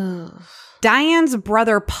 Ugh. Diane's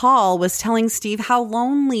brother Paul was telling Steve how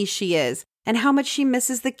lonely she is and how much she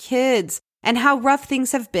misses the kids and how rough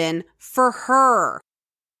things have been for her.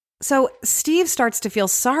 So Steve starts to feel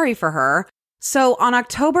sorry for her. So on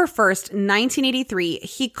October 1st, 1983,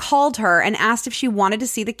 he called her and asked if she wanted to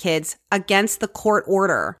see the kids against the court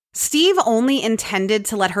order. Steve only intended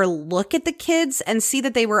to let her look at the kids and see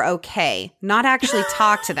that they were okay, not actually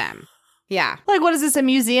talk to them. Yeah. Like, what is this, a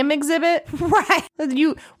museum exhibit? Right.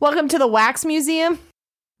 Welcome to the Wax Museum?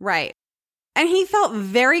 Right. And he felt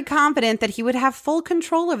very confident that he would have full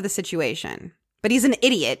control of the situation. But he's an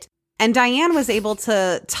idiot. And Diane was able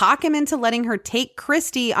to talk him into letting her take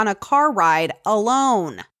Christy on a car ride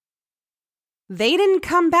alone. They didn't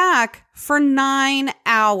come back for 9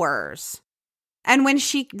 hours. And when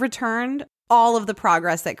she returned, all of the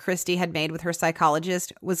progress that Christy had made with her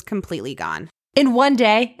psychologist was completely gone. In one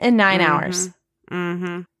day, in 9 hours.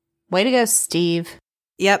 Mm-hmm. Way to go, Steve.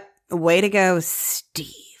 Yep. Way to go, Steve.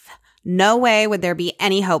 No way would there be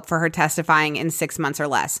any hope for her testifying in 6 months or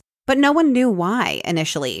less. But no one knew why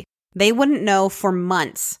initially. They wouldn't know for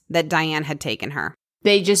months that Diane had taken her.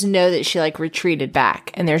 They just know that she retreated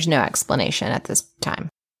back, and there's no explanation at this time.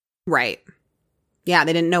 Right. Yeah,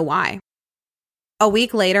 they didn't know why. A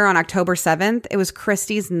week later, on October 7th, it was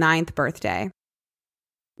Christy's 9th birthday.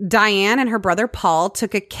 Diane and her brother Paul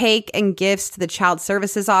took a cake and gifts to the Child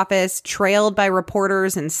Services office, trailed by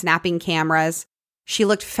reporters and snapping cameras. She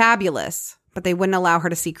looked fabulous, but they wouldn't allow her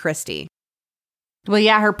to see Christy. Well,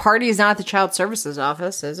 yeah, her party is not at the Child Services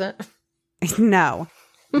office, is it? No.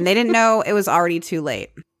 And they didn't know it was already too late.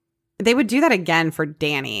 They would do that again for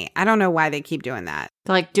Danny. I don't know why they keep doing that.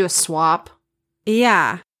 To, like, do a swap?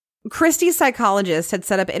 Yeah. Christy's psychologist had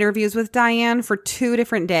set up interviews with Diane for 2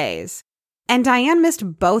 different days. And Diane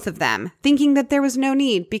missed both of them, thinking that there was no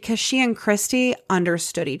need because she and Christy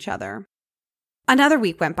understood each other. Another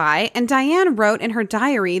week went by, and Diane wrote in her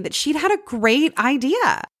diary that she'd had a great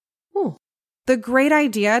idea. Ooh. The great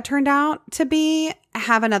idea turned out to be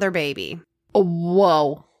have another baby.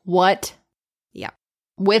 Whoa. What? Yep.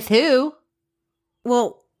 With who?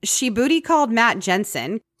 Well, she booty called Matt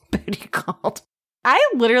Jensen. Booty called.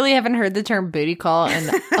 I literally haven't heard the term booty call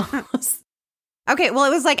in Okay,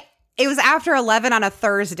 well, it was after 11 on a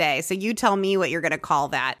Thursday, so you tell me what you're going to call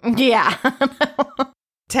that. Yeah.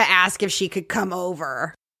 To ask if she could come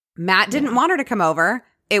over. Matt didn't want her to come over.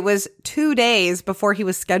 It was 2 days before he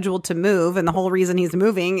was scheduled to move, and the whole reason he's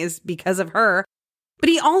moving is because of her. But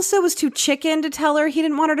he also was too chicken to tell her he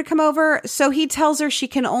didn't want her to come over, so he tells her she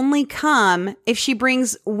can only come if she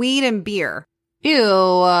brings weed and beer. Ew.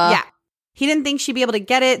 Yeah. He didn't think she'd be able to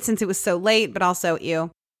get it since it was so late, but also ew.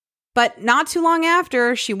 But not too long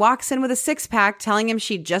after, she walks in with a 6-pack telling him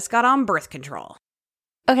she just got on birth control.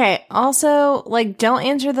 Okay, also, like, don't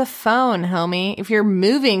answer the phone, homie, if you're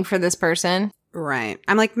moving for this person. Right.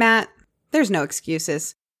 I'm like, Matt, there's no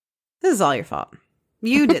excuses. This is all your fault.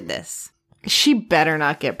 You did this. She better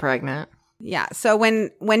not get pregnant. Yeah. So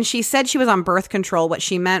when she said she was on birth control, what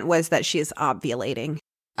she meant was that she is ovulating.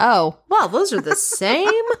 Oh, well, those are the same.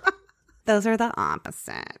 Those are the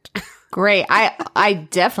opposite. Great. I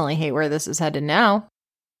definitely hate where this is headed now.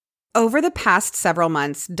 Over the past several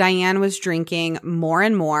months, Diane was drinking more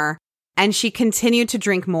and more, and she continued to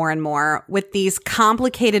drink more and more with these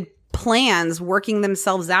complicated plans working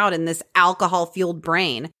themselves out in this alcohol-fueled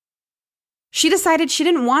brain. She decided she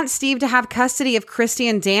didn't want Steve to have custody of Christy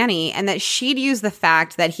and Danny, and that she'd use the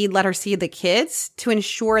fact that he'd let her see the kids to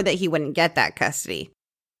ensure that he wouldn't get that custody.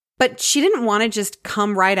 But she didn't want to just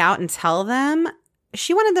come right out and tell them.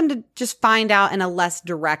 She wanted them to just find out in a less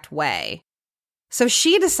direct way. So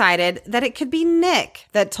she decided that it could be Nick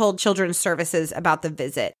that told Children's Services about the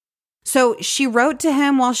visit. So she wrote to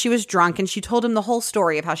him while she was drunk, and she told him the whole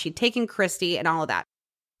story of how she'd taken Christy and all of that.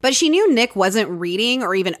 But she knew Nick wasn't reading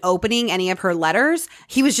or even opening any of her letters.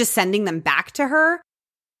 He was just sending them back to her.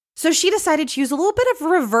 So she decided to use a little bit of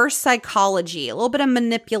reverse psychology, a little bit of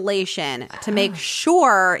manipulation to make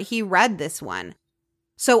sure he read this one.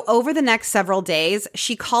 So over the next several days,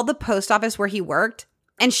 she called the post office where he worked,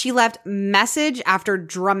 and she left message after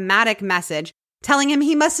dramatic message telling him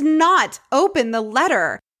he must not open the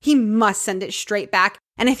letter. He must send it straight back.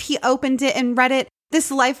 And if he opened it and read it,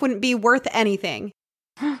 this life wouldn't be worth anything.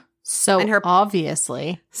 So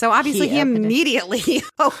obviously he immediately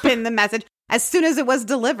opened the message as soon as it was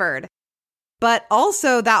delivered. But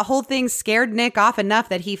also that whole thing scared Nick off enough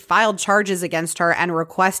that he filed charges against her and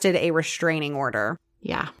requested a restraining order.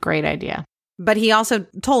 Yeah, great idea. But he also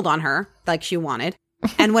told on her like she wanted.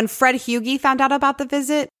 And when Fred Hughey found out about the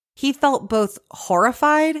visit, he felt both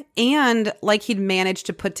horrified and like he'd managed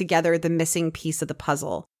to put together the missing piece of the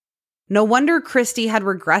puzzle. No wonder Christy had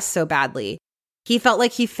regressed so badly. He felt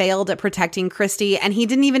like he failed at protecting Christy, and he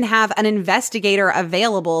didn't even have an investigator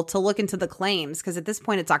available to look into the claims, because at this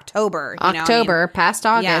point it's October. Past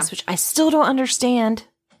August, which I still don't understand.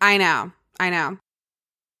 I know.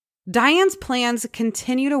 Diane's plans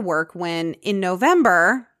continue to work when, in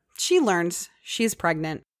November, she learns she's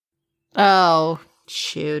pregnant. Oh,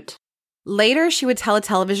 shoot. Later, she would tell a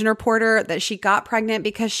television reporter that she got pregnant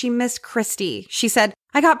because she missed Christy. She said,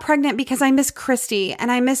 I got pregnant because I miss Christy,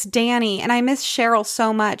 and I miss Danny, and I miss Cheryl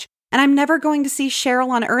so much, and I'm never going to see Cheryl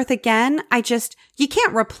on Earth again. You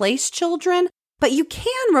can't replace children, but you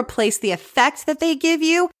can replace the effect that they give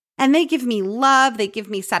you, and they give me love, they give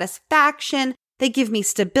me satisfaction, they give me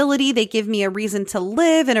stability, they give me a reason to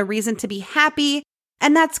live and a reason to be happy,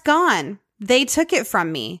 and that's gone. They took it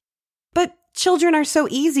from me. But children are so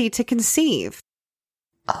easy to conceive.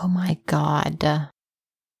 Oh my God.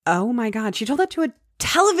 Oh my God. She told that to a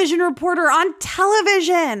television reporter on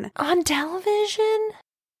television. On television?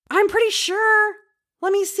 I'm pretty sure.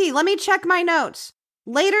 Let me see. Let me check my notes.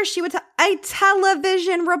 Later, she would tell a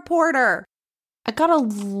television reporter. I got a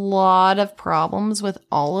lot of problems with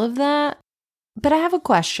all of that, but I have a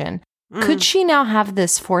question. Could she now have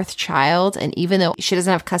this 4th child, and even though she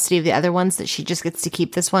doesn't have custody of the other ones, that she just gets to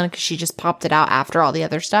keep this one because she just popped it out after all the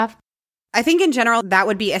other stuff? I think in general, that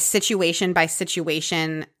would be a situation by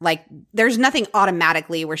situation. Like, there's nothing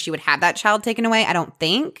automatically where she would have that child taken away, I don't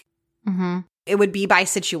think. Mm-hmm. It would be by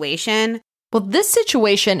situation. Well, this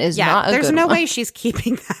situation is not a there's good no one. way she's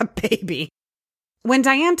keeping that baby. When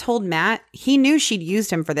Diane told Matt, he knew she'd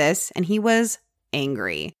used him for this, and he was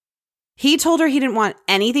angry. He told her he didn't want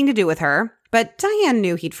anything to do with her, but Diane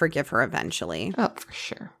knew he'd forgive her eventually. Oh, for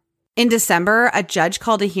sure. In December, a judge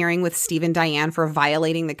called a hearing with Steve and Diane for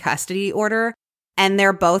violating the custody order, and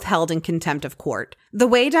they're both held in contempt of court. The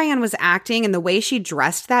way Diane was acting and the way she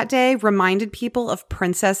dressed that day reminded people of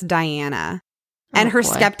Princess Diana. And her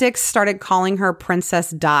skeptics started calling her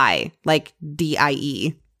Princess Di, like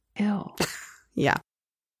D-I-E. Ew. Yeah.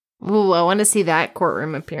 Ooh, I want to see that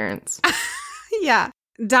courtroom appearance. Yeah.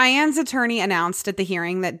 Diane's attorney announced at the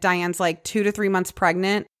hearing that Diane's like 2 to 3 months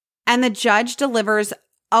pregnant, and the judge delivers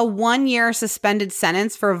a 1-year suspended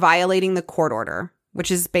sentence for violating the court order,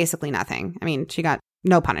 which is basically nothing. I mean, she got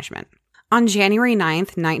no punishment. On January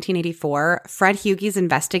 9th, 1984, Fred Hughey's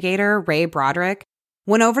investigator, Ray Broderick,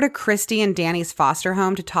 went over to Christy and Danny's foster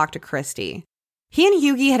home to talk to Christy. He and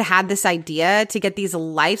Hughey had this idea to get these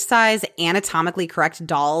life-size, anatomically correct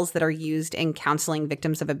dolls that are used in counseling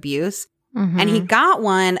victims of abuse. Mm-hmm. And he got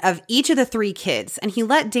one of each of the 3 kids, and he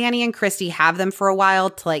let Danny and Christy have them for a while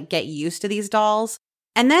to like get used to these dolls.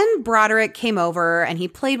 And then Broderick came over and he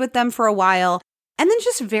played with them for a while. And then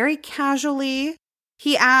just very casually,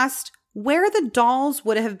 he asked where the dolls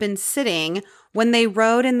would have been sitting when they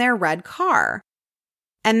rode in their red car.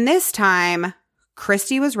 And this time,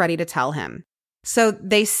 Christy was ready to tell him. So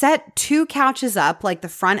they set 2 couches up like the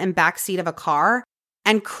front and back seat of a car.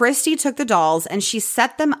 And Christy took the dolls and she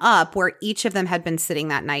set them up where each of them had been sitting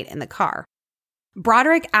that night in the car.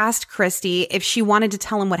 Broderick asked Christy if she wanted to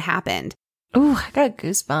tell him what happened. Ooh, I got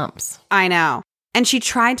goosebumps. I know. And she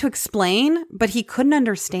tried to explain, but he couldn't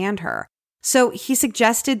understand her. So he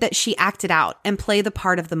suggested that she act it out and play the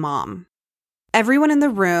part of the mom. Everyone in the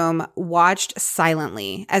room watched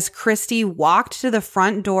silently as Christy walked to the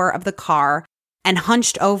front door of the car and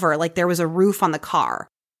hunched over like there was a roof on the car.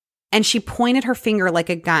 And she pointed her finger like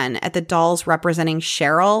a gun at the dolls representing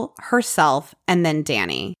Cheryl, herself, and then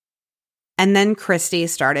Danny. And then Christy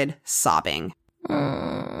started sobbing.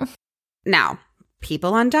 Now,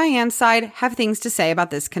 people on Diane's side have things to say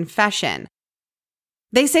about this confession.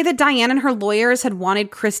 They say that Diane and her lawyers had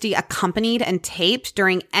wanted Christy accompanied and taped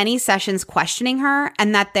during any sessions questioning her,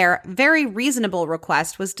 and that their very reasonable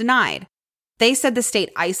request was denied. They said the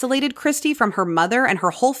state isolated Christy from her mother and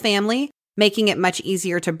her whole family, making it much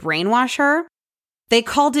easier to brainwash her. They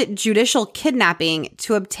called it judicial kidnapping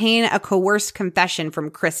to obtain a coerced confession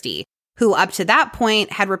from Christy, who up to that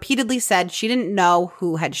point had repeatedly said she didn't know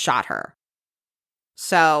who had shot her.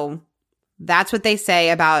 So that's what they say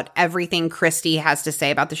about everything Christy has to say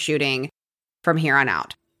about the shooting from here on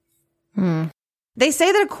out. They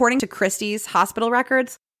say that according to Christy's hospital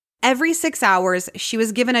records, every 6 hours she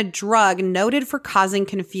was given a drug noted for causing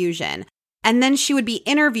confusion, and then she would be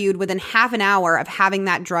interviewed within half an hour of having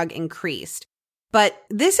that drug increased. But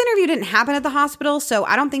this interview didn't happen at the hospital, so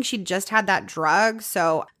I don't think she just had that drug.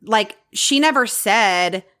 So, like, she never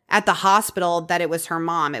said at the hospital that it was her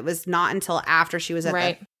mom. It was not until after she was at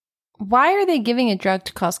the... Why are they giving a drug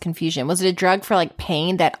to cause confusion? Was it a drug for, like,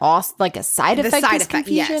 pain that also, like, a side effect was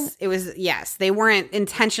confusion? Yes. It was, yes. They weren't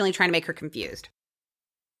intentionally trying to make her confused.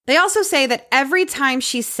 They also say that every time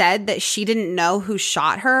she said that she didn't know who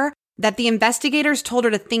shot her, that the investigators told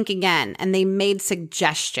her to think again, and they made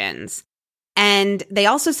suggestions. And they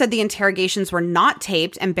also said the interrogations were not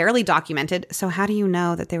taped and barely documented. So how do you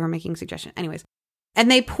know that they were making suggestions? Anyways. And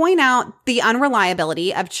they point out the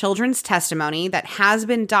unreliability of children's testimony that has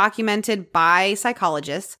been documented by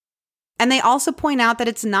psychologists. And they also point out that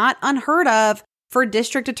it's not unheard of for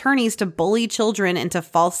district attorneys to bully children into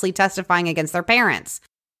falsely testifying against their parents.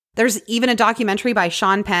 There's even a documentary by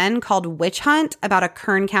Sean Penn called Witch Hunt about a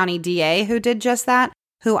Kern County DA who did just that,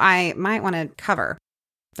 who I might want to cover.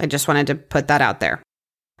 I just wanted to put that out there.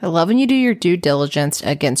 I love when you do your due diligence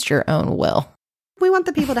against your own will. We want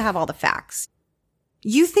the people to have all the facts.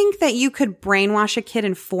 You think that you could brainwash a kid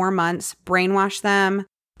in 4 months, brainwash them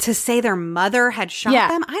to say their mother had shot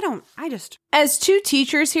them? As 2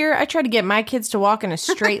 teachers here, I try to get my kids to walk in a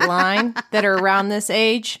straight line that are around this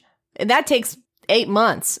age. That takes 8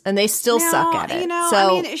 months, and they still suck at it. I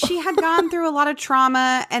mean, she had gone through a lot of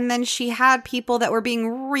trauma, and then she had people that were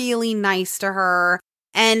being really nice to her.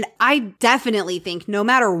 And I definitely think no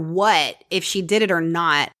matter what, if she did it or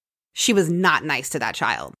not, she was not nice to that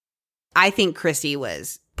child. I think Christy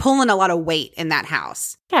was pulling a lot of weight in that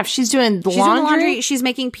house. Yeah, if she's doing laundry. She's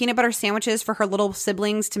making peanut butter sandwiches for her little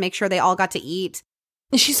siblings to make sure they all got to eat.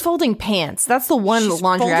 She's folding pants. That's the one She's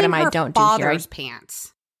laundry item folding I her don't do here. father's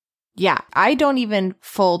pants. Yeah, I don't even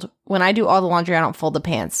fold. When I do all the laundry, I don't fold the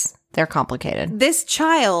pants. They're complicated. This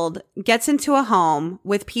child gets into a home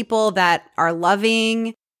with people that are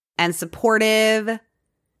loving and supportive.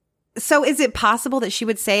 So is it possible that she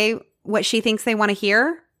would say what she thinks they want to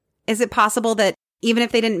hear? Is it possible that even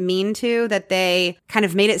if they didn't mean to, that they kind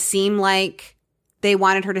of made it seem like they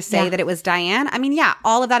wanted her to say that it was Diane? I mean, yeah,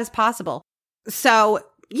 all of that is possible. So,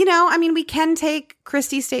 we can take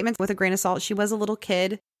Christy's statements with a grain of salt. She was a little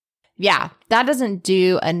kid. Yeah, that doesn't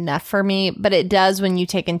do enough for me, but it does when you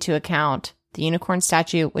take into account the unicorn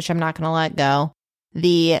statue, which I'm not going to let go,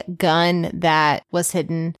 the gun that was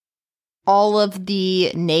hidden, all of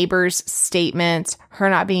the neighbors' statements, her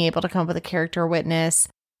not being able to come up with a character witness,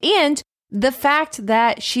 and the fact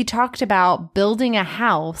that she talked about building a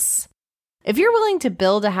house. If you're willing to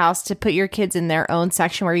build a house to put your kids in their own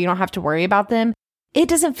section where you don't have to worry about them, it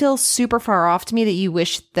doesn't feel super far off to me that you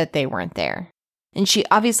wish that they weren't there. And she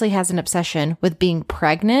obviously has an obsession with being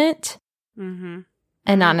pregnant and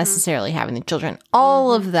not necessarily having the children.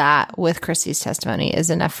 All of that with Christy's testimony is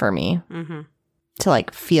enough for me to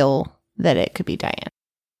feel that it could be Diane.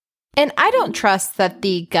 And I don't trust that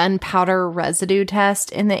the gunpowder residue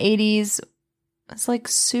test in the 80s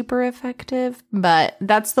was super effective, but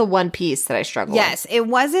that's the one piece that I struggle with. Yes, it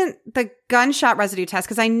wasn't the gunshot residue test,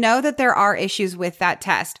 because I know that there are issues with that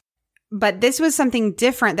test. But this was something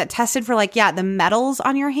different that tested for the metals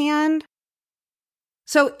on your hand.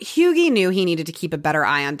 So Hughie knew he needed to keep a better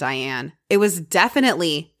eye on Diane. It was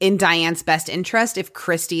definitely in Diane's best interest if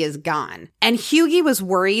Christy is gone. And Hughie was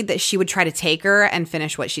worried that she would try to take her and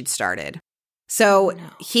finish what she'd started. So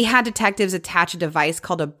he had detectives attach a device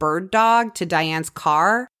called a bird dog to Diane's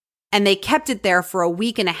car, and they kept it there for a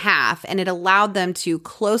week and a half, and it allowed them to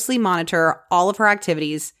closely monitor all of her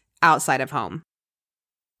activities outside of home.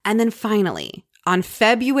 And then finally, on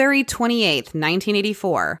February 28th,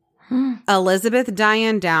 1984, Elizabeth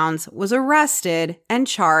Diane Downs was arrested and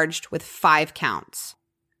charged with 5 counts.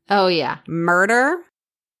 Oh, yeah. Murder,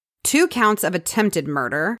 2 counts of attempted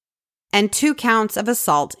murder, and 2 counts of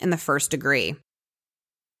assault in the first degree.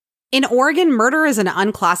 In Oregon, murder is an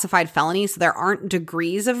unclassified felony, so there aren't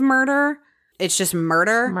degrees of murder. It's just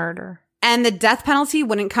murder. And the death penalty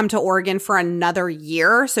wouldn't come to Oregon for another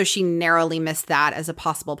year, so she narrowly missed that as a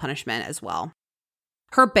possible punishment as well.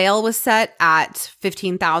 Her bail was set at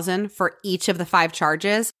 $15,000 for each of the 5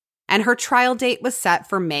 charges, and her trial date was set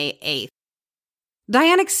for May 8th.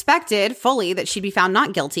 Diane expected fully that she'd be found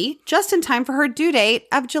not guilty, just in time for her due date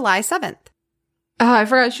of July 7th. Oh, I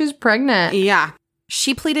forgot she was pregnant. Yeah.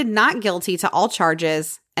 She pleaded not guilty to all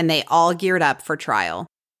charges, and they all geared up for trial.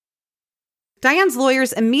 Diane's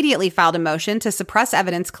lawyers immediately filed a motion to suppress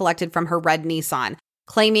evidence collected from her red Nissan,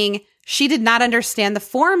 claiming she did not understand the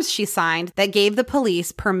forms she signed that gave the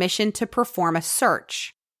police permission to perform a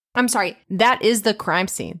search. I'm sorry, that is the crime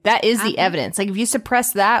scene. That is the evidence. If you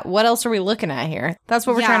suppress that, what else are we looking at here? That's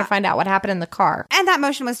what we're trying to find out, what happened in the car. And that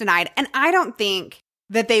motion was denied. And I don't think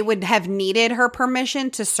that they would have needed her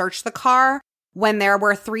permission to search the car when there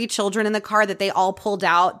were 3 children in the car that they all pulled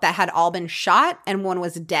out that had all been shot and one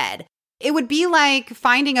was dead. It would be like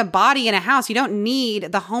finding a body in a house. You don't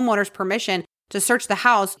need the homeowner's permission to search the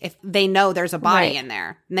house if they know there's a body in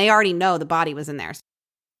there. And they already know the body was in there.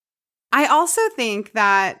 I also think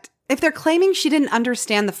that if they're claiming she didn't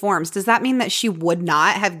understand the forms, does that mean that she would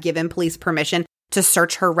not have given police permission to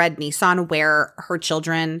search her red Nissan where her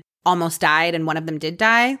children almost died and one of them did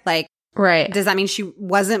die? Right. Does that mean she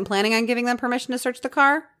wasn't planning on giving them permission to search the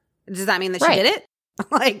car? Does that mean that she did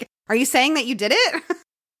it? Are you saying that you did it?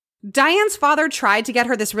 Diane's father tried to get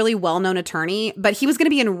her this really well-known attorney, but he was going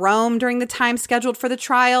to be in Rome during the time scheduled for the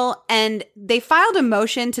trial, and they filed a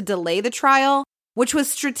motion to delay the trial, which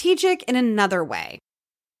was strategic in another way.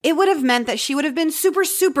 It would have meant that she would have been super,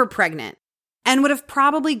 super pregnant and would have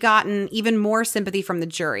probably gotten even more sympathy from the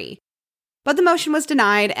jury. But the motion was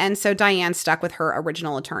denied, and so Diane stuck with her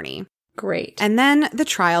original attorney. Great. And then the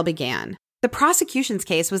trial began. The prosecution's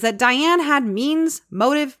case was that Diane had means,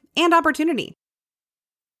 motive, and opportunity.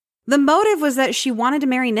 The motive was that she wanted to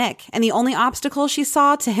marry Nick, and the only obstacle she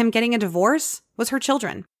saw to him getting a divorce was her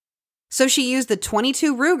children. So she used the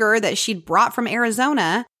 .22 Ruger that she'd brought from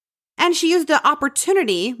Arizona, and she used the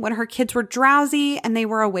opportunity when her kids were drowsy and they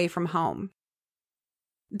were away from home.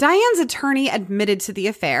 Diane's attorney admitted to the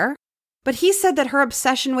affair, but he said that her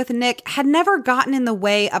obsession with Nick had never gotten in the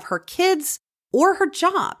way of her kids or her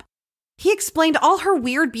job. He explained all her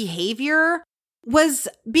weird behavior was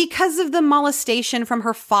because of the molestation from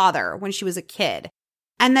her father when she was a kid,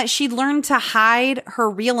 and that she'd learned to hide her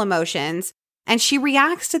real emotions And she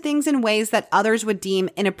reacts to things in ways that others would deem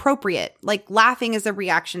inappropriate, like laughing as a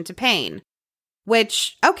reaction to pain.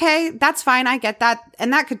 Which, okay, that's fine. I get that.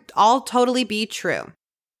 And that could all totally be true.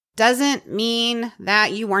 Doesn't mean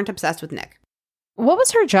that you weren't obsessed with Nick. What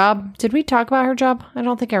was her job? Did we talk about her job? I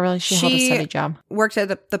don't think she held a steady job. Worked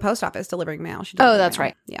at the post office delivering mail. That's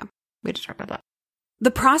right. Yeah. We just talked about that.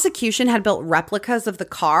 The prosecution had built replicas of the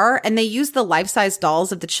car, and they used the life-size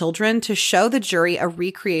dolls of the children to show the jury a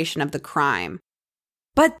recreation of the crime.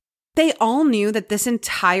 But they all knew that this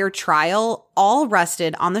entire trial all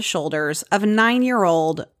rested on the shoulders of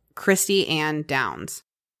 9-year-old Christy Ann Downs.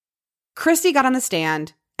 Christy got on the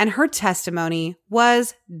stand, and her testimony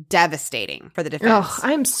was devastating for the defense. Oh,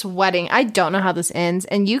 I'm sweating. I don't know how this ends.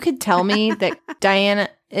 And you could tell me that Diane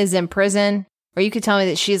is in prison, or you could tell me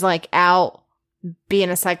that she's like out being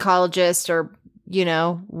a psychologist or,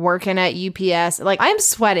 working at UPS. Like, I'm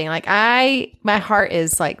sweating. Like, my heart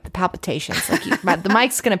is like the palpitations. Like, the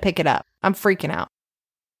mic's going to pick it up. I'm freaking out.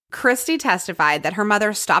 Christy testified that her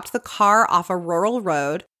mother stopped the car off a rural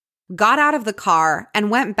road, got out of the car, and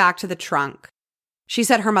went back to the trunk. She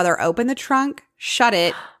said her mother opened the trunk, shut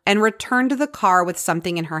it, and returned to the car with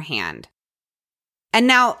something in her hand. And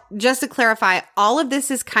now, just to clarify, all of this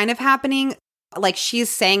is kind of happening like she's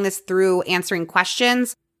saying this through answering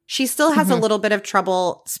questions. She still has a little bit of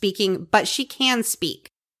trouble speaking, but she can speak.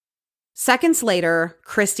 Seconds later,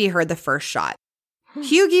 Christy heard the first shot.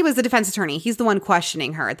 Hughie was the defense attorney. He's the one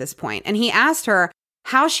questioning her at this point. And he asked her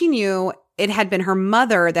how she knew it had been her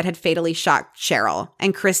mother that had fatally shot Cheryl.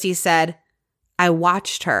 And Christy said, "I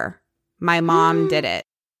watched her. My mom did it."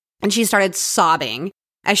 And she started sobbing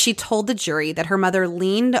as she told the jury that her mother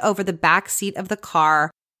leaned over the back seat of the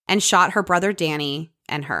car and shot her brother Danny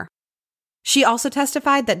and her. She also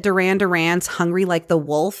testified that Duran Duran's Hungry Like the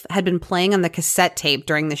Wolf had been playing on the cassette tape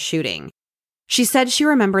during the shooting. She said she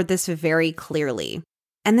remembered this very clearly.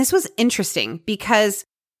 And this was interesting because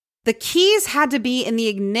the keys had to be in the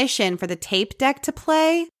ignition for the tape deck to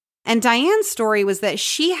play. And Diane's story was that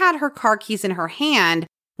she had her car keys in her hand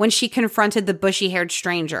when she confronted the bushy-haired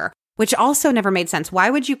stranger, which also never made sense. Why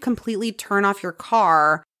would you completely turn off your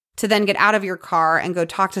car to then get out of your car and go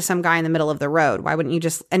talk to some guy in the middle of the road? Why wouldn't you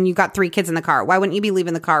and you got 3 kids in the car. Why wouldn't you be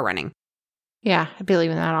leaving the car running? Yeah, I'd be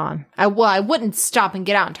leaving that on. I wouldn't stop and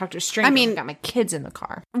get out and talk to a stranger. I got my kids in the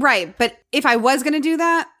car. Right. But if I was going to do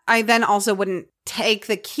that, I then also wouldn't take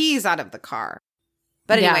the keys out of the car.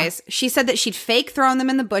 But anyways, She said that she'd fake thrown them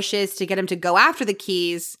in the bushes to get him to go after the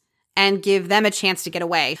keys and give them a chance to get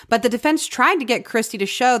away. But the defense tried to get Christy to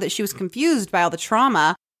show that she was confused by all the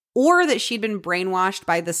trauma or that she'd been brainwashed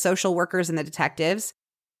by the social workers and the detectives.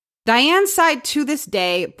 Diane's side to this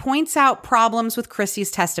day points out problems with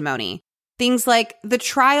Christy's testimony. Things like the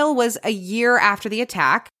trial was a year after the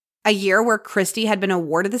attack, a year where Christy had been a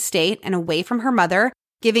ward of the state and away from her mother,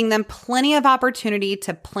 giving them plenty of opportunity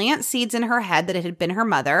to plant seeds in her head that it had been her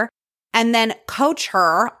mother, and then coach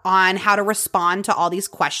her on how to respond to all these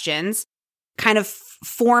questions, kind of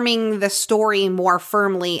forming the story more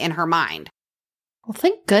firmly in her mind. Well,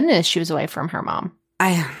 thank goodness she was away from her mom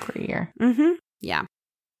for a year. Mm-hmm. Yeah.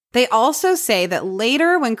 They also say that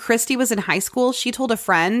later when Christy was in high school, she told a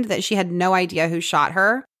friend that she had no idea who shot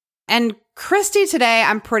her. And Christy today,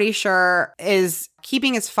 I'm pretty sure, is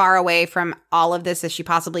keeping as far away from all of this as she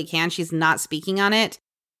possibly can. She's not speaking on it.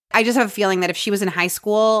 I just have a feeling that if she was in high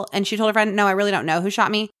school and she told her friend, "No, I really don't know who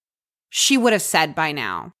shot me," she would have said by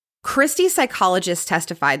now. Christy's psychologist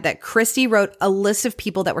testified that Christy wrote a list of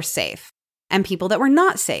people that were safe and people that were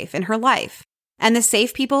not safe in her life. And the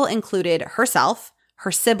safe people included herself,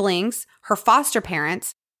 her siblings, her foster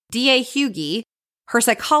parents, D.A. Hughie, her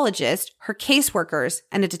psychologist, her caseworkers,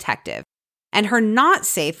 and a detective. And her not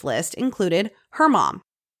safe list included her mom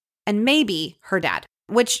and maybe her dad,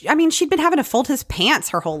 which, she'd been having to fold his pants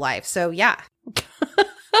her whole life. So, yeah.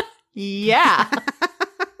 Yeah.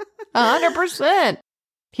 100%.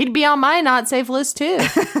 He'd be on my not safe list, too.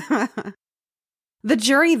 The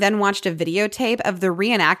jury then watched a videotape of the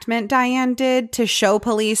reenactment Diane did to show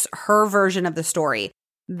police her version of the story.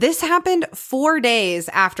 This happened 4 days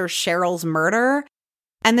after Cheryl's murder,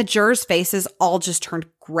 and the jurors' faces all just turned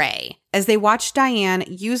gray as they watched Diane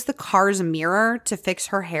use the car's mirror to fix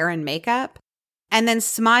her hair and makeup, and then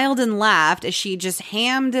smiled and laughed as she just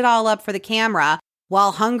hammed it all up for the camera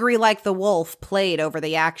while Hungry Like the Wolf played over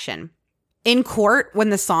the action. In court, when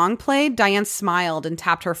the song played, Diane smiled and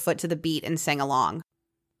tapped her foot to the beat and sang along.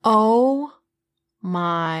 Oh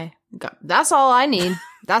my God. That's all I need.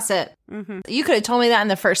 That's it. Mm-hmm. You could have told me that in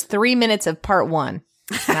the first 3 minutes of part 1.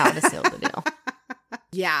 That would have sealed the deal.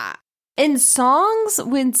 Yeah. In songs,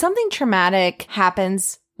 when something traumatic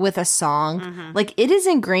happens with a song. Mhm. Like, it is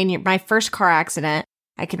ingrained. My first car accident,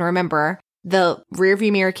 I can remember the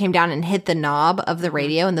rearview mirror came down and hit the knob of the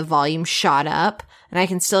radio and the volume shot up. And I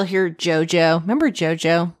can still hear JoJo. Remember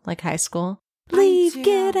JoJo, like high school? Leave, do.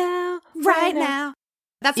 get out Right now.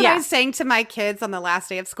 That's what Yeah. I was saying to my kids on the last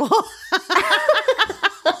day of school.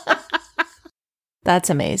 That's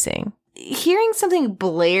amazing. Hearing something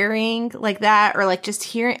blaring like that, or like just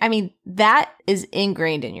hearing, I mean, that is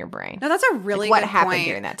ingrained in your brain. No, that's a really Like, what good happened point.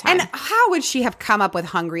 during that time? And how would she have come up with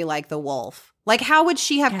Hungry Like the Wolf? Like, how would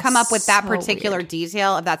she have Yeah, come up with that so particular weird.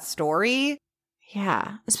 detail of that story?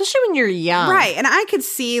 Yeah. Especially when you're young. Right. And I could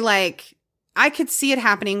see it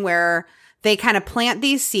happening where they kind of plant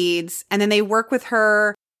these seeds and then they work with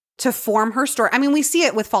her to form her story. I mean, we see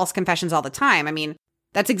it with false confessions all the time. I mean,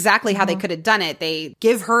 that's exactly how they could have done it. They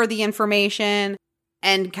give her the information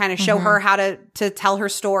and kind of show her how to tell her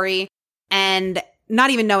story, and not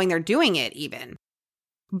even knowing they're doing it even.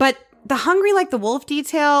 But the Hungry Like the Wolf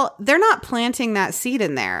detail, they're not planting that seed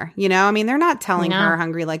in there. You know, I mean, they're not telling her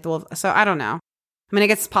Hungry Like the Wolf. So I don't know. I mean, I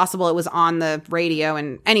guess it's possible it was on the radio.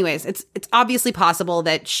 And anyways, it's obviously possible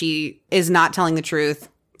that she is not telling the truth,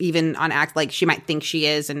 even on act like she might think she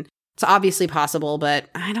is. And it's obviously possible, but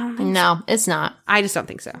I don't think No, it's not. I just don't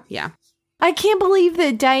think so. Yeah. I can't believe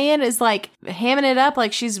that Diane is like hamming it up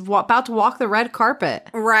like she's about to walk the red carpet.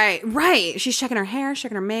 Right. She's checking her hair,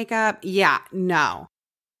 checking her makeup. Yeah, no.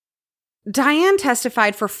 Diane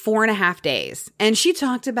testified for 4.5 days, and she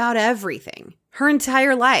talked about everything, her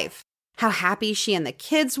entire life, how happy she and the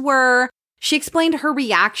kids were. She explained her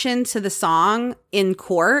reaction to the song in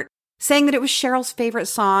court, saying that it was Cheryl's favorite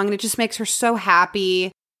song, and it just makes her so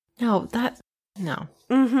happy. No.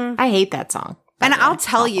 Mm-hmm. I hate that song. And by the way. I'll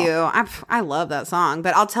tell Awful. you, I love that song,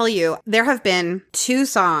 but I'll tell you, there have been 2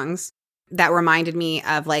 songs that reminded me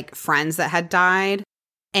of like friends that had died.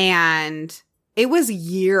 And it was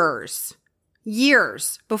years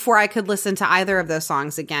before I could listen to either of those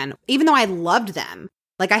songs again. Even though I loved them,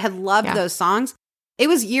 like I had loved those songs, it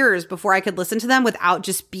was years before I could listen to them without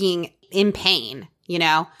just being in pain, you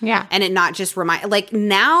know? Yeah. And it not just like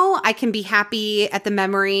now I can be happy at the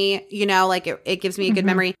memory, you know, like it gives me a good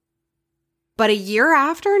memory. But a year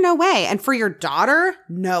after, no way. And for your daughter,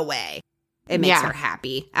 no way. It makes her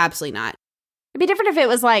happy. Absolutely not. It'd be different if it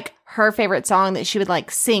was like her favorite song that she would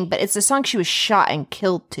like sing, but it's the song she was shot and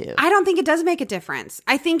killed to. I don't think it does make a difference.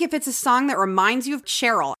 I think if it's a song that reminds you of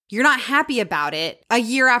Cheryl, you're not happy about it a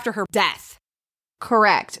year after her death.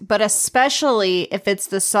 Correct. But especially if it's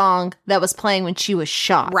the song that was playing when she was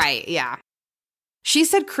shot. Right, yeah. She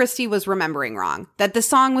said Christy was remembering wrong, that the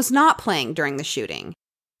song was not playing during the shooting.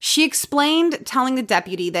 She explained, telling the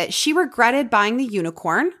deputy that she regretted buying the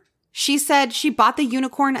unicorn. She said she bought the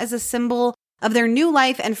unicorn as a symbol of their new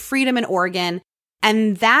life and freedom in Oregon,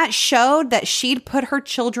 and that showed that she'd put her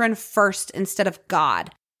children first instead of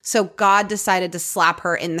God. So God decided to slap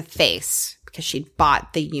her in the face because she'd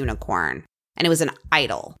bought the unicorn, and it was an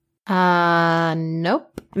idol.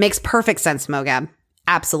 Nope. Makes perfect sense, Mogab.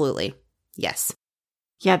 Absolutely. Yes.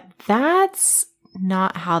 Yeah, that's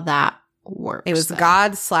not how that works. It was though.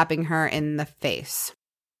 God slapping her in the face.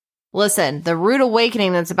 Listen, the rude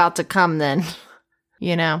awakening that's about to come then,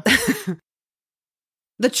 you know.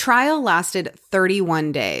 The trial lasted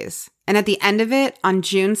 31 days, and at the end of it, on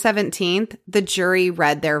June 17th, the jury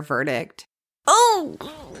read their verdict. Oh!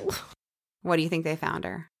 What do you think they found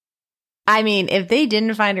her? I mean, if they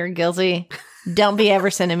didn't find her guilty, don't be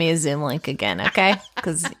ever sending me a Zoom link again, okay?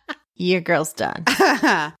 Because your girl's done.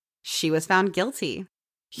 She was found guilty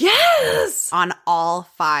Yes! on all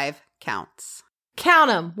 5 counts. Count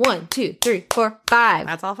them. 1, 2, 3, 4, 5.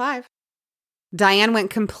 That's all 5. Diane went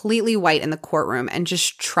completely white in the courtroom and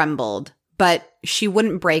just trembled, but she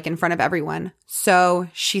wouldn't break in front of everyone. So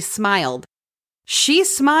she smiled. She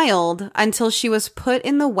smiled until she was put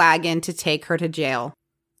in the wagon to take her to jail.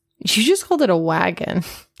 You just called it a wagon.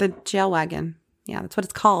 The jail wagon. Yeah, that's what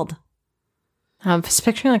it's called. I'm just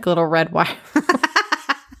picturing like a little red wagon.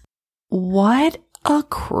 What a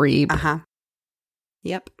creep. Uh-huh.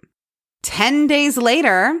 Yep. 10 days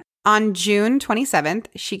later, on June 27th,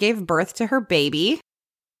 she gave birth to her baby,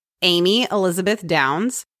 Amy Elizabeth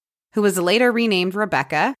Downs, who was later renamed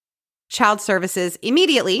Rebecca. Child Services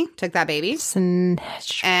immediately took that baby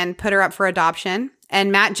Snatch. and put her up for adoption.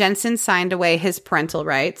 And Matt Jensen signed away his parental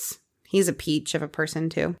rights. He's a peach of a person,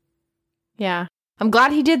 too. Yeah. I'm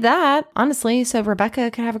glad he did that, honestly, so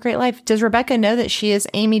Rebecca could have a great life. Does Rebecca know that she is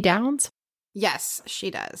Amy Downs? Yes,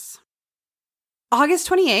 she does. August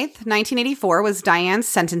 28th, 1984 was Diane's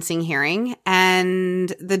sentencing hearing, and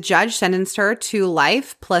the judge sentenced her to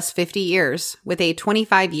life plus 50 years with a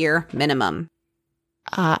 25-year minimum.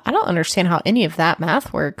 I don't understand how any of that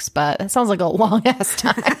math works, but that sounds like a long ass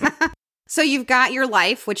time. So you've got your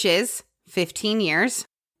life, which is 15 years.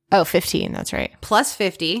 Oh, 15. That's right. Plus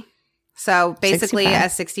 50. So basically 65.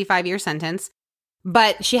 a 65-year sentence.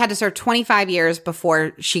 But she had to serve 25 years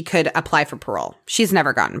before she could apply for parole. She's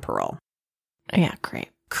never gotten parole. Yeah, great.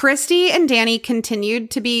 Christy and Danny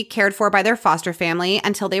continued to be cared for by their foster family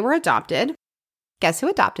until they were adopted. Guess who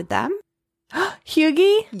adopted them?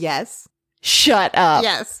 Hughie? Yes. Shut up.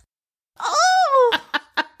 Yes. Oh!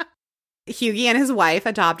 Hughie and his wife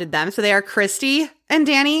adopted them. So they are Christy and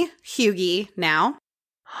Danny Hughie now.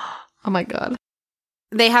 Oh my God.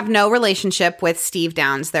 They have no relationship with Steve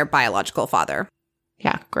Downs, their biological father.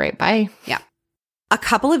 Yeah, great. Bye. Yeah. A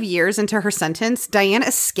couple of years into her sentence, Diane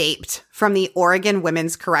escaped from the Oregon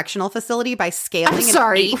Women's Correctional Facility by scaling an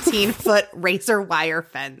 18-foot razor wire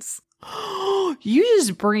fence. You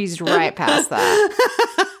just breezed right past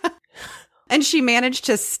that. And she managed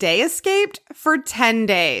to stay escaped for 10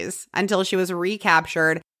 days until she was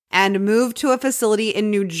recaptured and moved to a facility in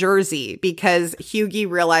New Jersey because Hughie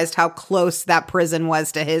realized how close that prison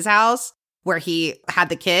was to his house where he had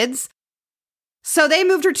the kids. So they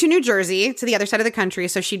moved her to New Jersey, to the other side of the country,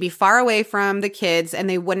 so she'd be far away from the kids and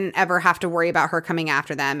they wouldn't ever have to worry about her coming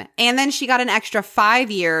after them. And then she got an extra 5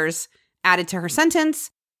 years added to her sentence,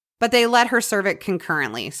 but they let her serve it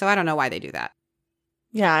concurrently. So I don't know why they do that.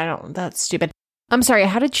 Yeah, that's stupid. I'm sorry,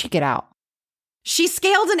 how did she get out? She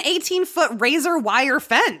scaled an 18-foot razor wire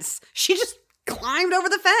fence. She just climbed over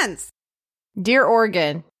the fence. Dear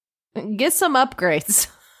Oregon, get some upgrades.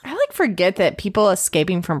 I forget that people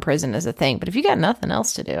escaping from prison is a thing, but if you got nothing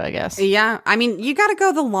else to do, I guess. Yeah, I mean, you got to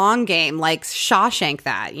go the long game, like Shawshank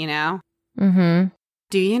that, you know? Mm-hmm.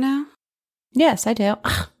 Do you know? Yes, I do.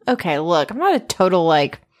 Okay, look, I'm not a total,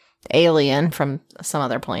 alien from some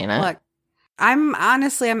other planet. Look,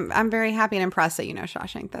 I'm very happy and impressed that you know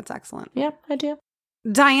Shawshank. That's excellent. Yeah, I do.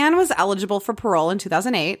 Diane was eligible for parole in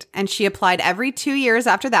 2008, and she applied every 2 years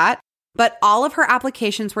after that. But all of her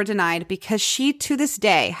applications were denied because she, to this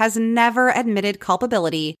day, has never admitted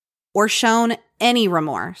culpability or shown any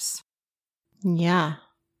remorse. Yeah.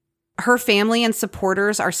 Her family and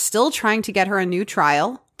supporters are still trying to get her a new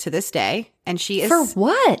trial to this day, and she is for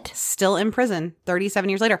what? Still in prison 37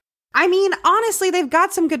 years later. I mean, honestly, they've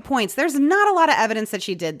got some good points. There's not a lot of evidence that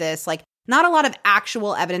she did this, not a lot of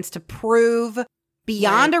actual evidence to prove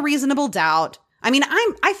beyond a reasonable doubt. I mean,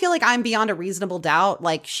 I feel like I'm beyond a reasonable doubt,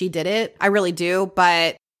 she did it. I really do.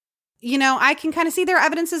 But, I can kind of see their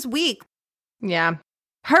evidence is weak. Yeah.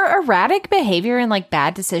 Her erratic behavior and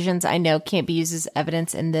bad decisions, I know can't be used as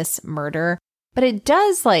evidence in this murder, but it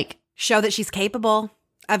does show that she's capable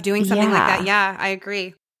of doing something like that. Yeah, I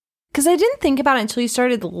agree. Because I didn't think about it until you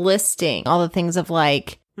started listing all the things of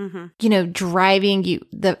driving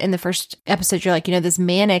in the first episode, you're this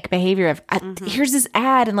manic behavior of here's this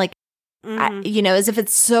ad and as if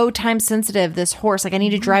it's so time sensitive, this horse, I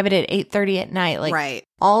need to drive it at 8:30 at night. Right.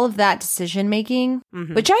 All of that decision making,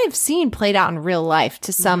 which I have seen played out in real life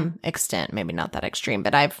to some extent, maybe not that extreme,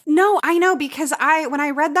 but No, I know, because when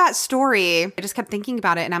I read that story, I just kept thinking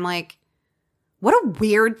about it and I'm like, what a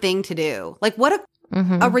weird thing to do. What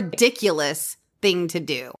a ridiculous thing to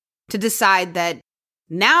do, to decide that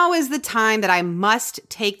now is the time that I must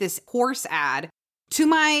take this horse ad to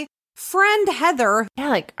my friend Heather.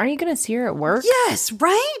 Yeah, aren't you going to see her at work? Yes,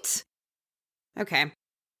 right? Okay.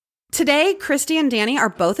 Today, Christy and Danny are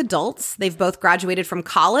both adults. They've both graduated from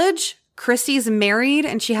college. Christy's married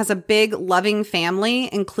and she has a big, loving family,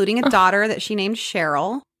 including a daughter that she named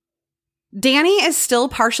Cheryl. Danny is still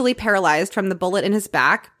partially paralyzed from the bullet in his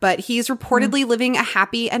back, but he's reportedly living a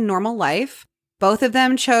happy and normal life. Both of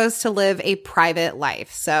them chose to live a private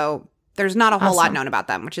life, so there's not a whole lot known about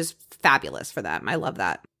them, which is fabulous for them. I love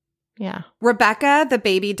that. Yeah. Rebecca, the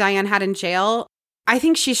baby Diane had in jail, I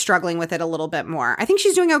think she's struggling with it a little bit more. I think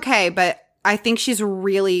she's doing okay, but I think she's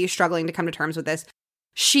really struggling to come to terms with this.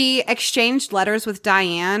 She exchanged letters with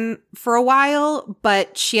Diane for a while,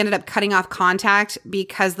 but she ended up cutting off contact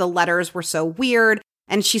because the letters were so weird.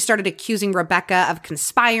 And she started accusing Rebecca of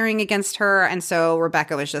conspiring against her. And so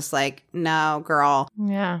Rebecca was just like, no, girl.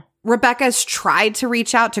 Yeah. Rebecca's tried to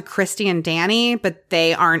reach out to Christy and Danny, but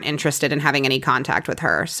they aren't interested in having any contact with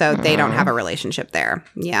her. So they don't have a relationship there.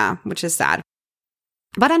 Yeah, which is sad.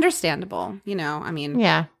 But understandable,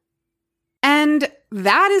 Yeah. And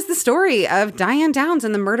that is the story of Diane Downs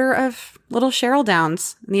and the murder of little Cheryl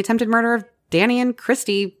Downs and the attempted murder of Danny and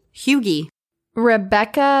Christy Hughie.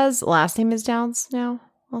 Rebecca's last name is Downs now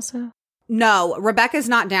also? No, Rebecca's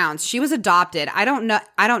not Downs. She was adopted. I don't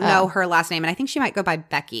know her last name, and I think she might go by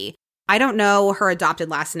Becky. I don't know her adopted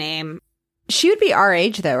last name. She would be our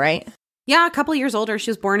age though, right? Yeah, a couple years older. She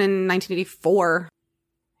was born in 1984.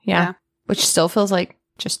 Yeah. Which still feels like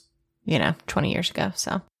just, 20 years ago.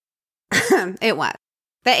 So It was.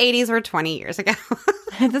 The 80s were 20 years ago.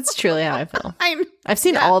 that's truly how I feel. I've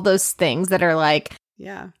seen Yeah. all those things that are like,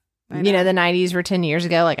 Yeah. the 90s were 10 years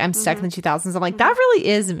ago. Like I'm stuck in the 2000s. I'm like, that really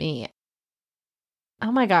is me.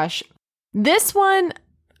 Oh my gosh. This one,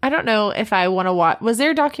 I don't know if I want to watch. Was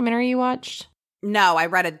there a documentary you watched? No, I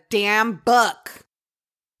read a damn book.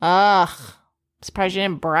 Ugh. Surprised you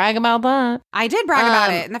didn't brag about that. I did brag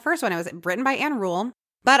about it. In the first one, it was written by Anne Rule.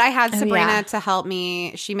 But I had Sabrina to help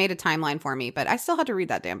me. She made a timeline for me, but I still had to read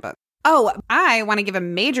that damn book. Oh, I want to give a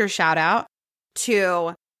major shout out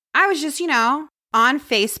to, I was just, on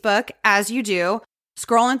Facebook, as you do,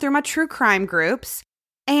 scrolling through my true crime groups.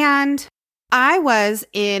 And I was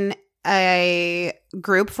in a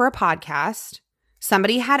group for a podcast.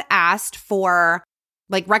 Somebody had asked for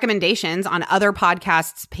like recommendations on other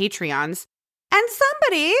podcasts' Patreons. And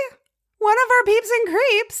somebody, one of our peeps and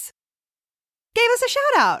creeps, gave us a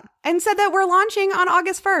shout out and said that we're launching on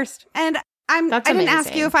August 1st. And I didn't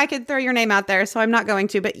ask you if I could throw your name out there, so I'm not going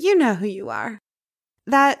to, but you know who you are.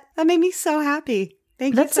 That made me so happy.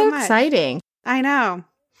 Thank you so much. That's so exciting. I know.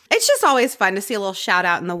 It's just always fun to see a little shout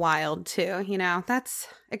out in the wild too, That's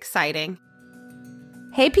exciting.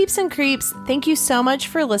 Hey peeps and creeps, thank you so much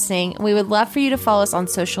for listening. We would love for you to follow us on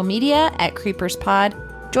social media at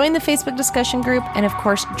CreepersPod. Join the Facebook discussion group, and of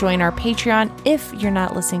course, join our Patreon if you're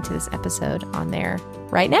not listening to this episode on there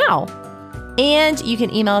right now. And you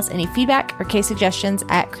can email us any feedback or case suggestions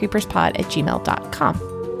at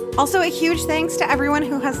creeperspod@gmail.com. Also, a huge thanks to everyone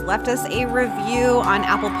who has left us a review on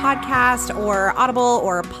Apple Podcast or Audible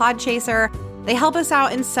or Podchaser. They help us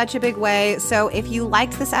out in such a big way. So if you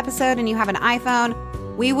liked this episode and you have an iPhone,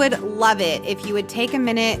 we would love it if you would take a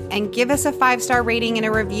minute and give us a 5-star rating and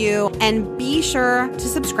a review, and be sure to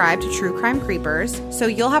subscribe to True Crime Creepers so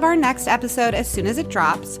you'll have our next episode as soon as it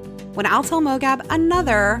drops, when I'll tell Mogab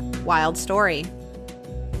another wild story.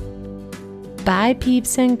 Bye,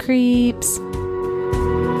 peeps and creeps.